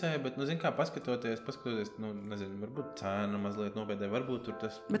interesē, bet, nu, zin kā, paskatoties, nu, nezinu, varbūt cēna mazliet nopēdē, varbūt tur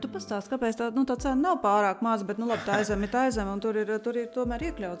tas... Bet tu pastāst, kāpēc tā cēna nav pārāk maza, bet, nu, labi, tā aizem, un tur ir tomēr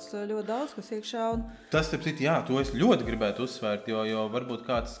iekļauts ļoti daudz, kas iekšā, un... Tas, starp citu, jā, to es ļoti gribētu uzsvērt, jo varbūt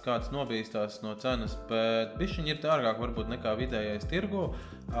kāds nobīstās no cenas, bet bišķiņi ir dārgāk, varbūt nekā vidējais tirgu,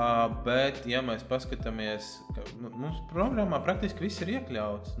 bet, ja mēs paskatāmies, mums programmā praktiski viss ir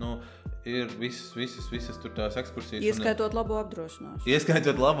iekļauts, nu, ir visas tur tās ekskursijas. Ieskaitot labo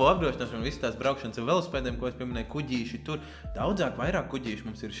apdrošināšanu. Un visas tās braukšanas ar velosipēdiem, ko es pieminēju, kuģīši tur. Vairāk kuģīši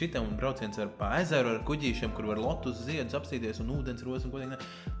mums ir šitam un brauciens pa ezeru ar kuģīšiem, kur var lotus ziedus apstīties un ūdens ros un ko teikt.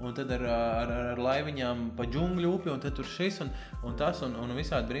 Un tad ar laiviņām pa džungļu upi un tad tur šis un tas un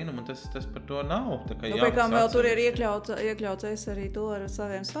visādi brīnumi. Un tas par to nav. Tā kā pēc vēl tur ir iekļauts es arī to ar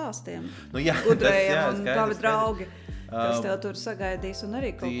saviem stāstiem. Nu, jā, Gudrējiem un tavi draugi. Kas tev tur sagaidīs un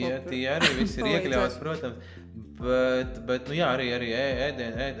arī kaut ko... Tie arī viss ir iekļauts, protams, bet nu jā, arī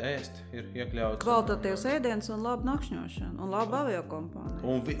ēst ir iekļauts. Kvalitatīvs ēdiens un laba nakšņošana un laba aviokompānija.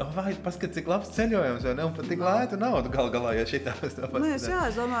 Un paskat, cik labs ceļojums, vai ne? Un pat tik lētu naudu galā, ja šitās to paskat. Jā,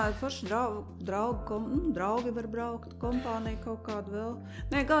 es domāju, forši draugi var braukt, kompānija kaut kādu vēl.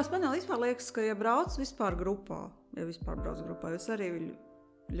 Nē, galvas man vispār liekas, ka ja brauc vispār grupā, es arī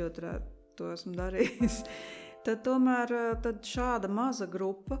ļoti rēti to esmu darījis. Tad tomēr šāda maza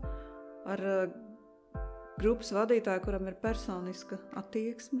grupa ar grupas vadītāju, kuram ir personiska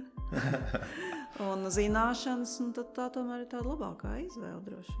attieksme un zināšanas, un tad tā tomēr ir tāda labākā izvēle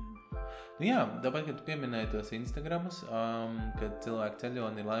droši vien. Nu jā, tāpēc, kad tu pieminēji tos Instagramus, kad cilvēki ceļo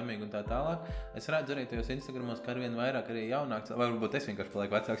un ir laimīgi un tā tālāk, es redzu arī tajos Instagramos, ka arvien vairāk arī jaunāk, vai varbūt es vienkārši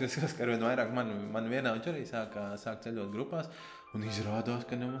palieku vecāks, ka arvien vairāk man vienauģi arī sāk ceļot grupās, un izrādās,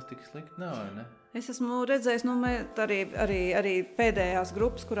 ka nemaz tik slikti nav, ne? Es esmu redzējis, arī pēdējās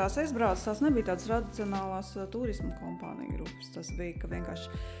grupas, kurās es braucu, tās nebija tādas tradicionālās turisma kompānija grupas. Tas bija, ka vienkārši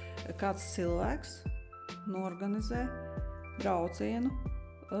kāds cilvēks norganizē braucienu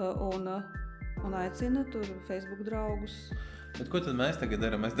un aicina tur Facebook draugus. Bet ko tad mēs tagad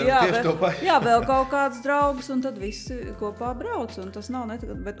darām? Mēs darām tieši to pašu. Jā, vēl kaut kāds draugus, un tad visi kopā brauc, un tas nav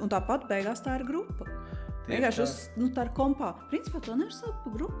un tāpat beigās tā ir grupa. Vienkārši tā ir kompānija. Principā to nevar saukt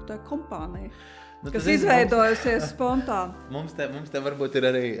par grupu, tā ir kompānija, kas izveidojusies spontāni. Mums te varbūt ir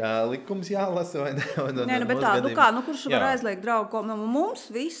arī likums jālasa, vai ne? Nē, bet kurš var aizliegt draugu? Mums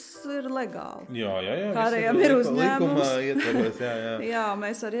viss ir legāli. Jā. Kādējām ir uzņēmums. Ietvaros, jā. Jā,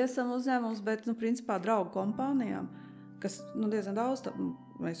 mēs arī esam uzņēmums, bet, principā, draugu kompānijām, kas, diezgan daudz,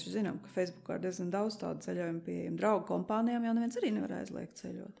 mēs zinām, ka Facebookā ir diezgan daudz tādu ceļojumu pieejam. Draugu kompānijām jau neviens arī nevar aizliegt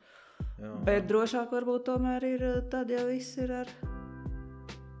ceļot. Jā. Bet drošāk varbūt tomēr ir tad, ja viss ir ar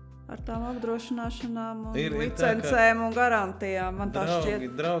tām apdrošināšanām un licencēm un garantijām. Man tā šķiet.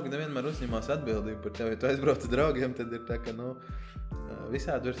 Draugi nevienmēr uzņemās atbildību par tevi. Ja tu aizbrauc ar draugiem, tad ir tā, ka,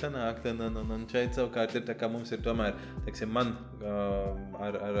 visādi var sanākt, un šeit savukārt ir tā, kā mums ir tomēr, teiksim, man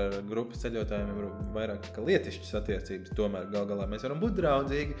ar grupas ceļotājiem ir vairāk kā lietišķas attiecības, tomēr galā mēs varam būt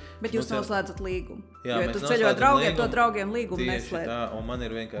draudzīgi. Bet jūs noslēdzat līgumu, jā, jo tu ceļo draugiem, to draugiem līgumu neslēdz. Tā, un man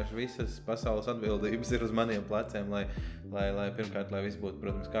ir vienkārši visas pasaules atbildības ir uz maniem pleciem, lai pirmkārt, lai viss būtu,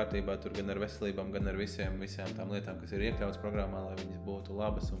 protams, kārtībā, tur gan ar veselībām, gan ar visām tām lietām, kas ir iekļauts programmā, lai viņas būtu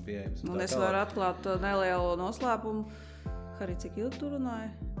labas un pieejamas. Un es varu atklāt nelielu noslēpumu. Arī cik ilgi tu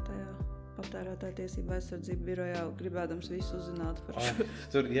runāji tajā patērētāju tiesību aizsardzību birojā, gribēdams visu uzzināt par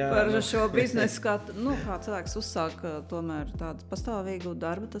šo biznesu, kā cilvēks uzsāk tomēr tādu pastāvīgu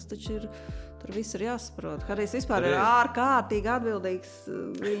darbu, tas taču ir, tur viss ir jāsaprot. Harijs vispār ir ārkārtīgi atbildīgs,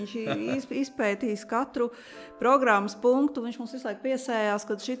 viņš izpētīs katru programmas punktu, viņš mums visu laiku piesējās,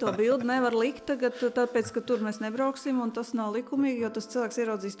 ka šito bildi nevar likt tagad, tāpēc, ka tur mēs nebrauksim, un tas nav likumīgi, jo tas cilvēks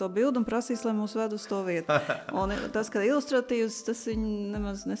ieraudzīs to bildi un prasīs, lai mūs ved uz to vietu. Un tas, ka ilustratīvs, tas viņi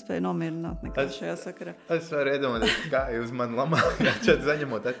nemaz nespēja nomierināt nekā šajā sakarā. Es varu iedomāties, kā jūs man lamājāt šeit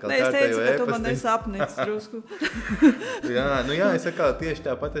zaņemot atkal kārtējo ēpastiņu. Es teicu, ka tu man esi apnicis drusku. jā, es atkal tieši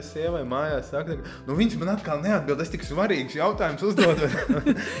tāpat es sievai mājās saka, nu viņš man atkal neatbild, es tik svarīgs jautājums uzdodu.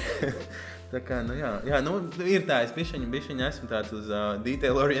 Tā kā, nu jā, ir tā, es bišķiņ esmu tāds uz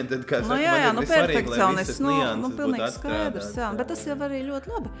detail-oriented, kā saka, man ir svarīgi, lai visas nianses būtu atstrādāt. Jā, bet tas jau arī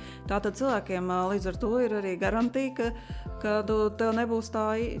ļoti labi. Tātad cilvēkiem līdz ar to ir arī garantija, ka tev nebūs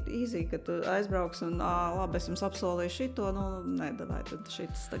tā easy, ka tu aizbrauks un labi, es jums apsolīju šito, nedavai, tad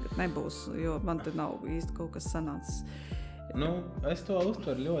šitas tagad nebūs, jo man te nav īsti kaut kas sanācis. Es to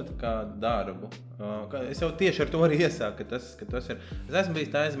uztveru ļoti kā darbu. Es jau tieši ar to arī iesāku, ka tas ir. Es esmu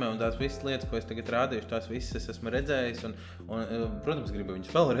bijis Taizemē un tās visas lietas, ko es tagad rādīšu, tās visas es esmu redzējis un protams, gribu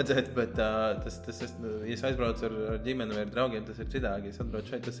viņus vēl redzēt, bet ja es aizbraucu ar ģimeni vai ar draugiem, tas ir citāk. Ja es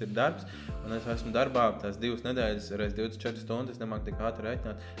atbraucu šeit, tas ir darbs un es esmu darbā tās 2 nedēļas, reiz 24 stundas, es nemāku tik ātri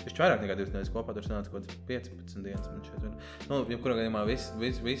reiķināt. Viņš vairāk nekā 2 nedēļas kopā, tur sanāca kaut kāds 15 dienas. Jebkurā gadījumā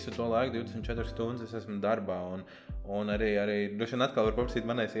visu to laiku 24 stundas es esmu darbā un arī droši vien atkal var paprasīt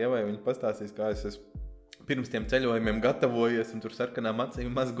manai sievai, viņa pastāstīs, kā es esmu pirms tiem ceļojumiem gatavojies un tur sarkanām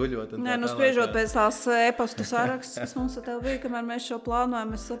acīm maz guļot. Nē, spriežot pēc tās e-pastu saraksts, kas mums ar tevi bija, kamēr mēs šo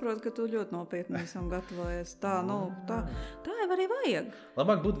plānojam, es saprotu, ka tu ļoti nopietni esam gatavojies. Tā jau arī vajag.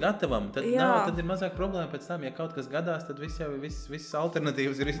 Labāk būt gatavam, tad ir mazāk problēma pēc tam, ja kaut kas gadās, tad viss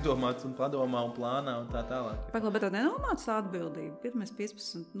alternatīvas ir izdomāts un padomā un plānā un tā tālāk. Bet tev nenomāc tā atbildība? Pirmais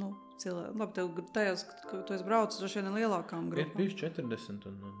 15, cilvēki. Labi, tev tajos, ka tu esi braucis droši vien lielākām grupām. Ir 40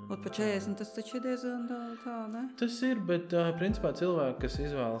 un pa 40, tas taču ir diezgan tā, ne? Tas ir, bet principā cilvēki, kas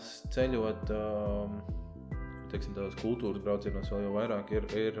izvēlas ceļot, teiksim, tādās kultūras braucienos vēl jau vairāk, ir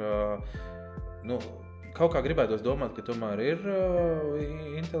kaut kā gribētos domāt, ka tomēr ir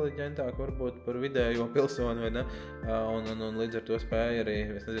inteliģentāk varbūt par vidējo pilsoni, vai ne? Un līdz ar to spēja arī,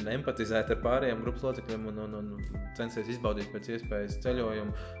 empatizēt ar pārējiem grupas locekļiem un censties izbaudīt pēc iespējas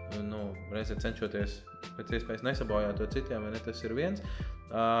ceļojumu, reizē cenšoties pēc iespējas nesabojāt to citiem, vai ne? Tas ir viens.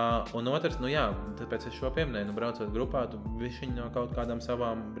 Un otrs, tāpēc es šo pieminēju, braucot grupā, tu višķiņ no kaut kādām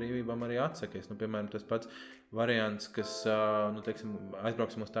savām brīvībām arī atsakies. Piemēram, tas pats variants, kas, teiksim,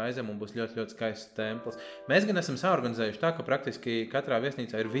 aizbrauksim uz Taizemi un būs ļoti, ļoti skaists templis. Mēs gan esam saorganizējuši tā, ka praktiski katrā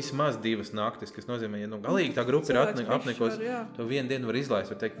viesnīcā ir vismaz 2 naktis, kas nozīmē, ja galīgi tā grupa ir apnikusi, to vienu dienu var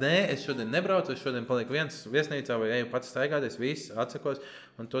izlaist. Var teikt, nē, es šodien nebraucu, es šodien palieku viens viesnīcā vai eju pats staigāties, viss atsakos,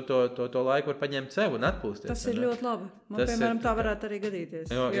 un to laiku var paņemt sev un atpūsties. Tas ir ļoti labi. Man, piemēram, tā varētu arī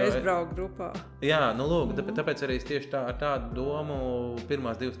gadīties, ja es braucu grupā. Jā, lūk, tāpēc arī tieši ar tādu domu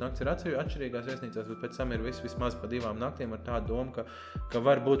pirmās 2 naktis ir atšķirīgās viesnīcās, bet pēc tam ir vismaz pa 2 naktīm ar tādu domu, ka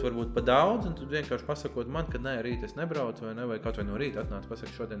varbūt pa daudz, un tu vienkārši pasakot man, ka nē, rīt es nebraucu, vai kaut vai no rīta atnāc,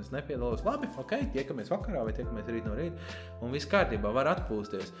 pasaka, šodien es nepiedalos. Labi, tiekamies vakarā vai tiekamies rīt no rīta, un viss kārtībā, var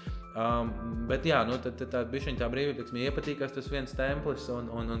atpūsties. Bet jā, tā bišķiņ tā brīvība, iepatīkās tas viens templis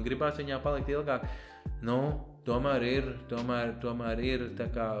un gribās viņā palikt ilgāk. Tomēr ir tā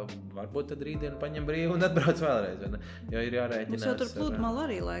kā, varbūt tad rītdien paņem brīvu un atbrauc vēlreiz, vai ne? Jo ir jārēķinās. Mums jau tur pludmala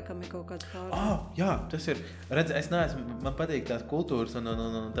arī laikam ir kaut kāds pārējais. Jā, tas ir. Redz, es neesmu, man patīk tās kultūras un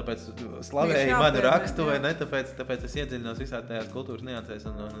tāpēc slavēju manu rakstu, vai ne? Tāpēc es iedziļinos visā tajās kultūras niansēs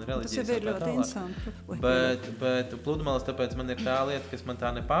un reliģijas. Tas ir ļoti interesanti. Bet pludmalas, tāpēc man ir tā lieta, kas man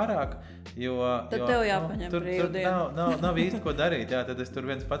tā nepārāk, jo... Tad tev jāpaņem brīvdienu. Nav īsti ko darīt, jā, tad es tur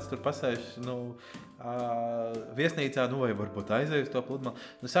viens pats tur pasēšu, viesnīcā, vai varbūt aizēju uz to pludmali.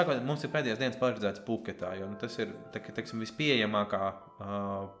 Sākot, mums ir pēdējās dienas paredzēts Puketā, jo tas ir, teiksim, vispieejamākā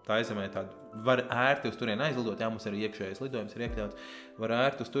Taizemē tāda. Var ērti uz turieni aizlidot, mums arī iekšējais lidojums ir iekļauts. Var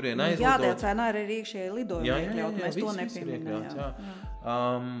ērti uz turieni aizlidot. Jā, cēnā ir arī lidojumi iekļaut, mēs to nepieminējām.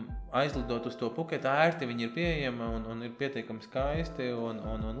 Aizlidot uz to Puketu ērti, viņi ir pieejami un ir pietiekami skaisti un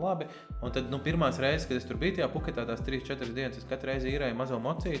labi. Un tad, pirmās reizes, kad es tur biju tajā Puketā, tās 3-4 dienas, es katru reizi īrēju mazo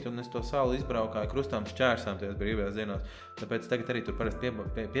mocīti un es to salu izbraukāju krustām šķērsām tajās brīvajās dienās. Tāpēc tagad arī tur parasti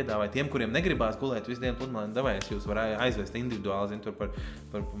piedāvāju tiem, kuriem negribās gulēt visu dienu pludmalē, davai es jūs varēju aizvest individuāli, tur par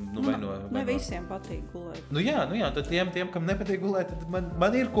Ne visiem patīk gulēt. Tad tiem, kam nepatīk gulēt, tad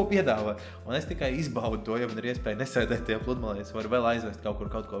man ir ko piedāvāt. Un es tikai izbaudu to, ja man ir iespēja nesēdēt tajā pludmalē, es varu vēl aizvest kaut ko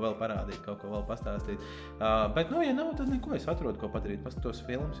vēl parādīt, kaut ko vēl pastāstīt. Bet, ja nav, tad neko, es atrodu, ko padarīt. Paskatos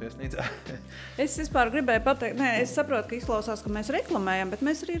filmas viesnīcā. Es vispār gribēju pateikt, es saprotu, ka izklausās, ka mēs reklamējam, bet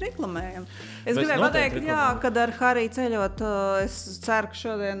mēs arī reklamējam. Es gribēju pateikt, kad ar Hariju ceļot, es ceru, ka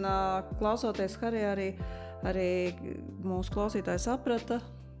šodien klausoties Hariju arī mūsu klausītāji saprata,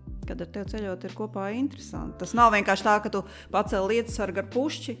 kad ar tevi ceļot ir kopā interesanti. Tas nav vienkārši tā, ka tu pacēl lietasargu ar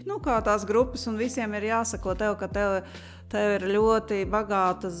pušķi, kā tās grupas, un visiem ir jāsako tev, ka tev ir ļoti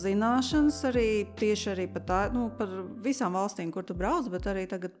bagātas zināšanas arī tieši arī par visām valstīm, kur tu brauc, bet arī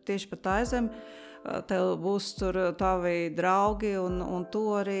tagad tieši par Taizemi. Tev būs tur tavi draugi, un tu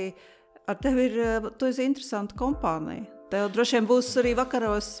arī, tu esi interesanta kompānija. Tev droši vien būs arī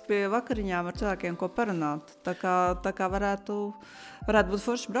vakaros pie vakariņām ar cilvēkiem, ko parunāt. Tā kā varētu būt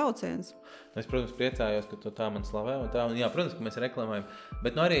foršs brauciens. Es, protams, priecājos, ka tu tā man slavē un tā. Un jā, protams, ka mēs reklamējam.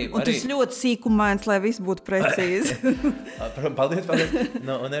 Bet nu Un tas ļoti sīkumains, lai viss būtu precīzi. Paldies.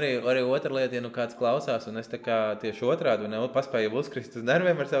 Nu, un arī otra lieta, ja nu kāds klausās, un es tā kā tieši otrādi, un paspēju uzkrist uz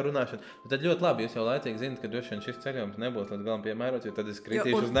nerviem ar savu runāšanu, tad ļoti labi, jūs jau laicīgi zinat, ka droši vien šis ceļojums nebūs līdz galam piemērots, jo tad es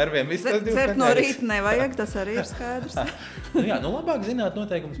kritīšu uz nerviem. Cert no rīta nevajag, tas arī ir skaidrs. Jā, nu labāk zināt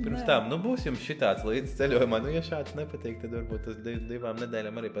noteikumus pirms tām. Nu būs jums šitāds līdz ceļojumā, nu ja šāds nepatīk, tad varbūt uz 2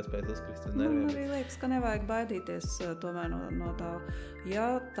 nedēļām arī paspēt uzkrist uz nerviem. Man arī liekas, ka nevajag baidīties tomēr no tā.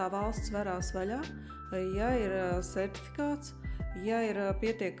 Ja tā valsts verās vaļā, ja ir certifikāts, ja ir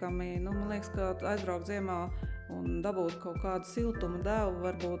pietiekami, man liekas, ka aizbraukt ziemā un dabūt kaut kādu siltumu devu,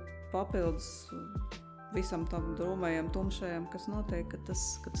 varbūt papildus visam tam drūmajam, tumšajam, kas notiek, ka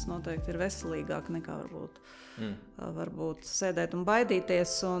tas noteikti ir veselīgāk nekā varbūt sēdēt un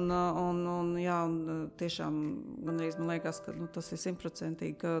baidīties. Un tiešām gan arī man liekas, ka tas ir 100%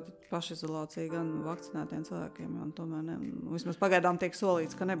 ka pašizolācija gan vakcinētiem cilvēkiem, un tomēr vismaz pagaidām tiek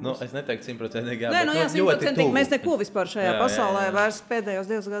solīts, ka nebūs. Nu, es neteiktu 100%, jā, bet jā, 100%. Mēs neko vispār šajā pasaulē vairs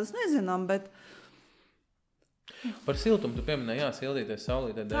pēdējos 2 gadus nezinām, bet par siltumu tu pieminēji, sildīties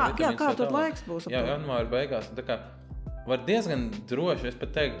saulītē. Jā, kā tad laiks būs? Jā, janvāra beigās. Tā kā var diezgan droši, es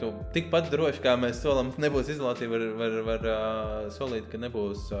pat teiktu, tikpat droši, kā mēs solam, nebūs izolācija, var solīt, ka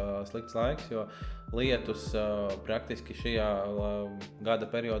nebūs slikts laiks, jo lietus praktiski šajā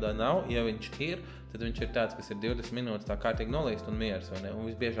gada periodā nav. Ja viņš ir, tad viņš ir tāds, kas ir 20 minūtes tā kārtīgi nolīst un miers, vai ne? Un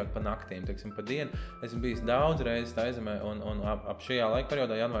visbiežāk pa naktīm, teiksim, pa dienu. Esmu bijis daudz reizes tā aizemē, un ap šajā laika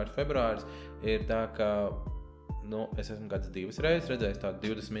periodā, janvārs, februāris, ir tā, ka es esmu kāds 2 reizes redzējis tādu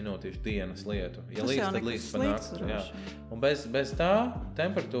 20 minūtīšu dienas lietu. Ja līdz, tad līdz pa nakti. Un bez tā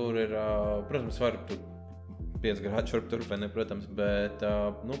temperatūra ir, protams, var tur 5 grādi šurp turp, vai ne, protams, bet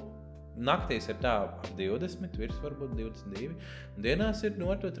naktīs ir tā ap 20, virs varbūt 22. Dienās ir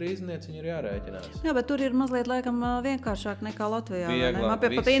no to 30 ir jārēķinās. Jā, bet tur ir mazliet laikam vienkāršāk nekā Latvijā. Vieglāk, man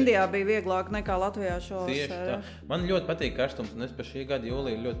pat Indijā bija vieglāk nekā Latvijā šo. Tieši tā. Man ļoti patīk karstums, un es pa šī gada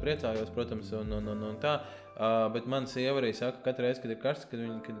jūliju ļoti priecājos, protams, un tā. Bet man sieva arī saka, katru reizi, kad ir karsts,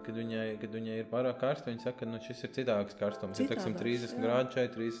 kad viņai ir pārāk karsts, viņa saka, ka šis ir citāks karstums. Ja, teiksim, 30 grādi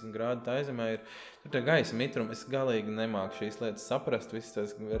šeit, 30 grādi tā aizemē ir tur tā gaisa mitruma. Es galīgi nemāku šīs lietas saprast, visas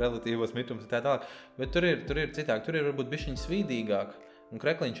tās relatīvos mitrums un tā tālāk. Bet tur ir citāk, tur ir varbūt bišķiņ svīdīgāk. Un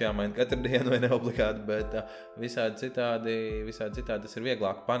krekliņš jāmaina katru dienu vai neobligāti, bet visādi citādi tas ir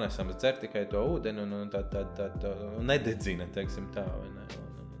vieglāk panesams. Dzer tikai to ūdeni un tā nededzina, teiksim tā, vai ne?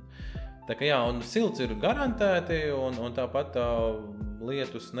 Tā kā jā, un silts ir garantēti, un tāpat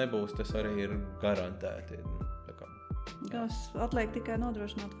lietus nebūs, tas arī ir garantēti. Tas atliek tikai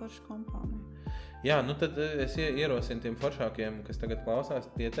nodrošināt foršu kompāniju. Jā, tad es ierosinu tiem foršākiem, kas tagad klausās,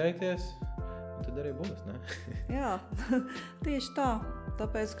 pieteikties, un tad arī būs, ne? Jā, tieši tā,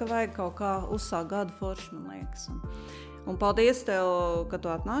 tāpēc, ka vajag kaut kā uzsākt gadu foršu, man liekas. Un paldies tev, ka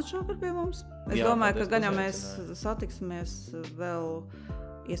tu atnāc šovakar pie mums. Es domāju, ka gan jau mēs satiksimies vēl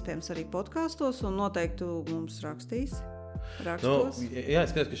iespējams arī podkastos, un noteikti mums rakstīs. Jā, es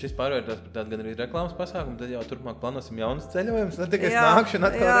skatos, ka šis pārvērtās par tādu gan arī reklāmas pasākumu, tad jau turpmāk planosim jaunas ceļojumus, tad tikai es nākšu un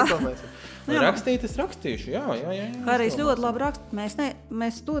atkal reklamēsim. Rakstīt, es rakstīšu, jā. Harijs ļoti labi rakst.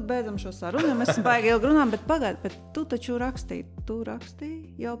 Mēs tūlīt beidzam šo sarunu, jo mēs esam baigi ilgi runām, bet pagaid, bet tu taču rakstīji. Tu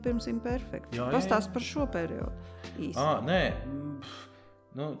rakstīji jau pirms Imperfekta. Pastāst par šo periodu. Īsi. Nē.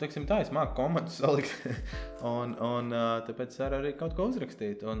 Teiksim tā, es māku komandu salikt, un tāpēc ceru arī kaut ko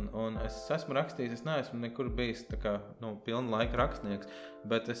uzrakstīt. Un es esmu rakstījis, es neesmu nekur bijis tā kā, pilna laika rakstnieks,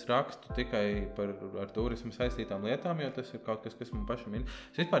 bet es rakstu tikai ar turismu saistītām lietām, jo tas ir kaut kas, kas man pašam ir.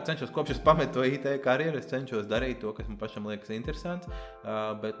 Es vispār cenšos kopš es pametu to IT karjeru, es cenšos darīt to, kas man pašam liekas interesants,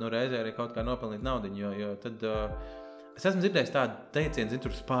 bet reizē arī kaut kā nopelnīt naudiņu, jo tad... Es esmu dzirdējis tādu teicienu,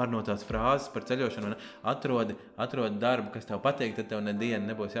 tur spārnotās frāzes par ceļošanu, atrodi darbu, kas tev patīk, tad tev nedienu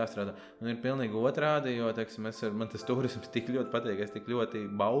nebūs jāstrādā. Un ir pilnīgi otrādi, jo, teiksim, man tas turisms tik ļoti patīk, es tik ļoti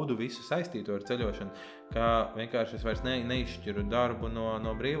baudu visu saistīto ar ceļošanu, ka vienkārši es vairs neizšķiru darbu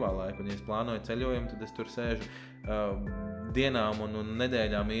no brīvā laika. Un, ja es plānoju ceļojumu, tad es tur sēžu dienām un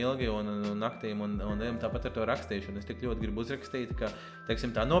nedēļām ilgi un naktīm un tāpat ar to rakstīšanu. Es tik ļoti gribu uzrakstīt, ka,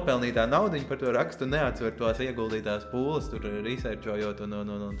 teiksim, tā nopelnītā naudiņa par to rakstu neatsver tos ieguldītās pūles, tur researchojot un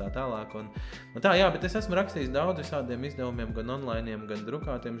tā tālāk. Un tā, jā, bet es esmu rakstījis daudz visādiem izdevumiem, gan online, gan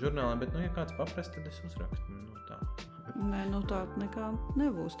drukātiem žurnāliem, bet, ja kāds paprast, tad es uzrakstu. Tā. Nē, tā nekā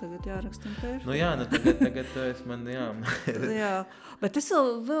nebūs. Tagad jārakstam pērši. Nu jā, tagad es man, jā. Jā, bet es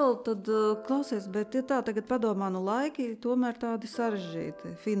vēl tad klausies, bet ja tā tagad padomā, laiki tomēr tādi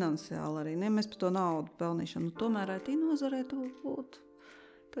sarežģīti, finansiāli arī. Ne, mēs par to naudu pelnīšanu. Tomēr IT nozarē tu būtu.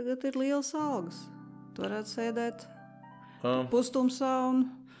 Tagad ir lielas algas. Tu varētu sēdēt pustumsā un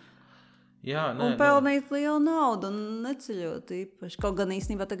pelnīt lielu naudu un neceļot īpaši. Kaut gan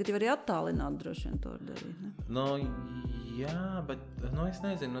īstenībā tagad jau arī attālināt droši vien to darīt. Ne? Jā, bet es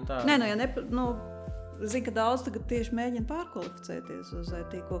nezinu. Tā... Nē, zinu, ka daudz tagad tieši mēģina pārkvalificēties uz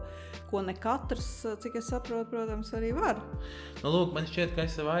IT, ko ne katrs, cik es saprotu, protams, arī var. Lūk, man šķiet, ka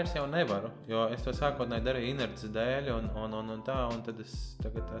es vairs jau nevaru, jo es to sākotnēji darīju inerces dēļ un tad es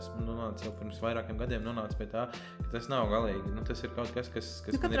tagad esmu nonācis jau pirms vairākiem gadiem nonācis pie tā, ka tas nav galīgi. Tas ir kaut kas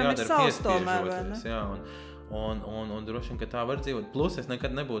man ir jādara piespiežoties. Jā, un droši vien, ka tā var dzīvot. Plus es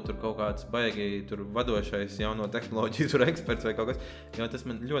nekad nebūtu tur kaut kāds baigi tur vadošais jauno tehnoloģiju tur eksperts vai kaut kas, jo tas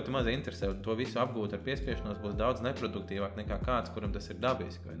man ļoti maz interesē. To visu apgūt ar piespiešanos būs daudz neproduktīvāk nekā kāds, kuram tas ir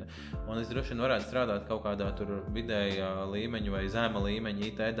dabiski. Vai ne? Un es droši vien varētu strādāt kaut kādā tur vidējā līmeņa vai zema līmeņa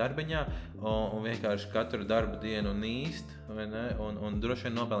IT darbiņā un vienkārši katru darbu dienu nīst, vai ne? Un droši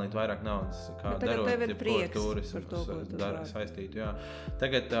vien nopelnīt vairāk naudas, kā darot turismu saistītu. Jā.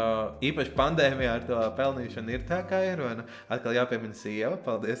 Tagad īpaši pandēmijā ar to pelnīšanu ir tā, kā ir, vai ne? Atkal jāpiemina sieva,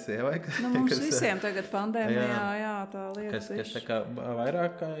 paldies sievai. Mums visiem tagad pandēmijā, tā lieta. Kas tā kā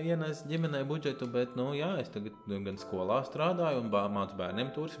vairāk ienes ģimenei budžetu, bet, es tagad gan skolā strādāju un mācu bērniem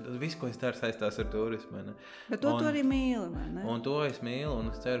turismu. Tas viss, ko es daru, saistās ar turismu, vai ne? Bet tu arī mīli, vai ne? Un to es mīlu,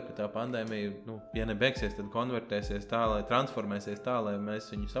 un es ceru, ka tā pandēmija, ja nebeigsies, tad konvertēsies tā, lai transformēsies tā, lai mēs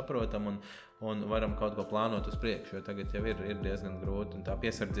viņu saprotam un varam kaut ko plānot uz priekšu, jo tagad jau ir diezgan grūti un tā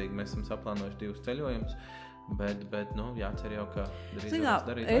piesardzīgi mēs esam saplānojuši 2 ceļojumus, bet jācer jau, ka drīz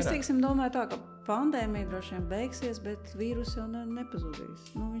darīt vairāk. Es domāju tā, ka pandēmija droši vien beigsies, bet vīrus jau nepazudīs.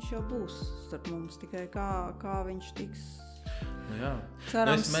 Viņš jau būs starp mums, tikai kā viņš tiks.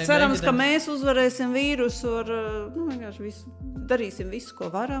 Cerams, ka mēs uzvarēsim vīrusu ar, vienkārši darīsim visu, ko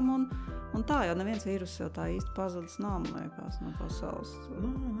varam un tā jau neviens vīrus jau tā īsti pazudis nav, man liekas, no pasaules.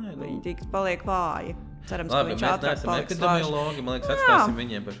 Viņi tik paliek vāji. Cerams, ka viņš ātrāk paliks vāji. Epidemiologi, man liekas, atstāsim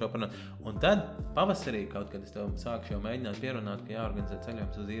viņiem par šo parunāt. Un tad pavasarī kaut kad es tev sākšu jau mēģināt pierunāt, ka jāorganizē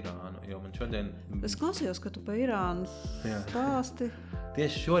ceļojums uz Irānu, jo man šodien... Es klausījos, ka tu pa Irānu stāsti.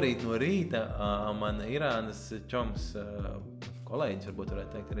 Tieši šorīt no rīta man Irānas čoms... kolēģis, varbūt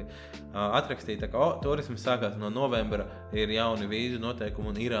varētu teikt, arī atrakstīja, ka turisms sākās no novembra, ir jauni vīzu noteikumi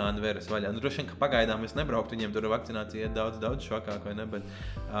un Irāna veras vaļā. Droši vien, ka pagaidām es nebrauktu, viņiem tur vakcinācija ir daudz švakāk, vai ne,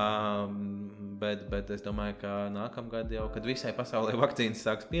 bet es domāju, ka nākamgad jau, kad visai pasaulē vakcīnas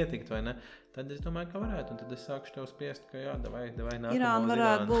sāks pietikt, vai ne, tad es domāju, ka varētu, un tad es sākšu tev spiest, ka jā, davai nākamo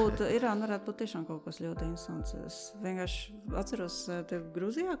Irāna varētu būt tiešām kaut kas ļoti interesants. Es vienkārši atceros te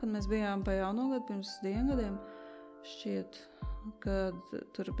Gruzijā, kad mēs bijām pa jaunogadu pirms 2 gadiem, šķiet, kad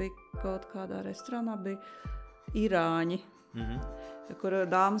tur bija kaut kādā restorānā bija irāņi, kur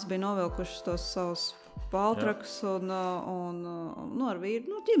dāmas bija novilkušas tos savus paltrakus un ar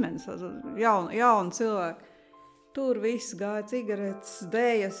vīru, ģimenes, jauni cilvēki. Tur viss gāja cigaretes,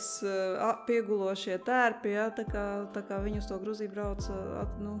 dējas, piegulošie tērpi, tā kā viņi uz to Gruziju brauc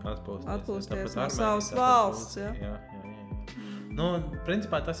atpūsties no savas valsts. Jā.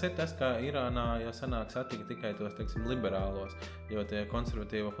 Principā tas ir tas, ka Irānā jau sanāk satika tikai tos, teiksim, liberālos, jo tie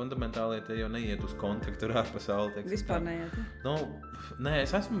konservatīvo fundamentālie tie jau neiet uz kontaktu ar ārpasauli, teiksim. Vispār neiet? Nē,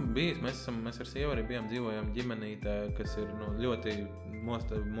 es esmu bijis, mēs ar sievu arī dzīvojam ģimenītē, kas ir ļoti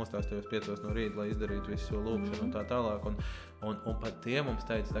mostās tajos 5 no rīta, lai izdarītu visu lūkšanu un tā tālāk, un pat tie mums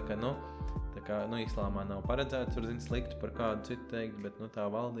teica, tā kā islāmā nav paredzēts, sliktu par kādu citu teikt, bet tā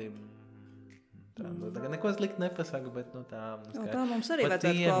valdība neko slikti nepasaka, bet tā mums arī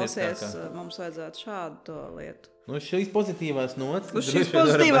vajadzētu klausies, mums vajadzētu šādu to lietu. Šīs pozitīvās nots.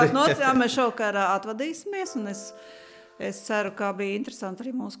 Mēs šovakar atvadīsimies, un es ceru, ka bija interesanti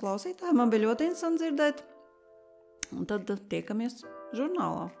arī mūsu klausītāji. Man bija ļoti interesanti dzirdēt, un tad tiekamies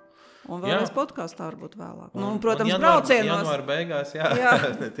žurnālā. Un vēlreiz podkāstā varbūt vēlāk. Protams, braucienos. Janvāra beigās,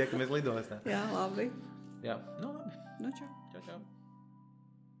 tiekamies lidostā. Jā, labi. Jā, labi. Čau.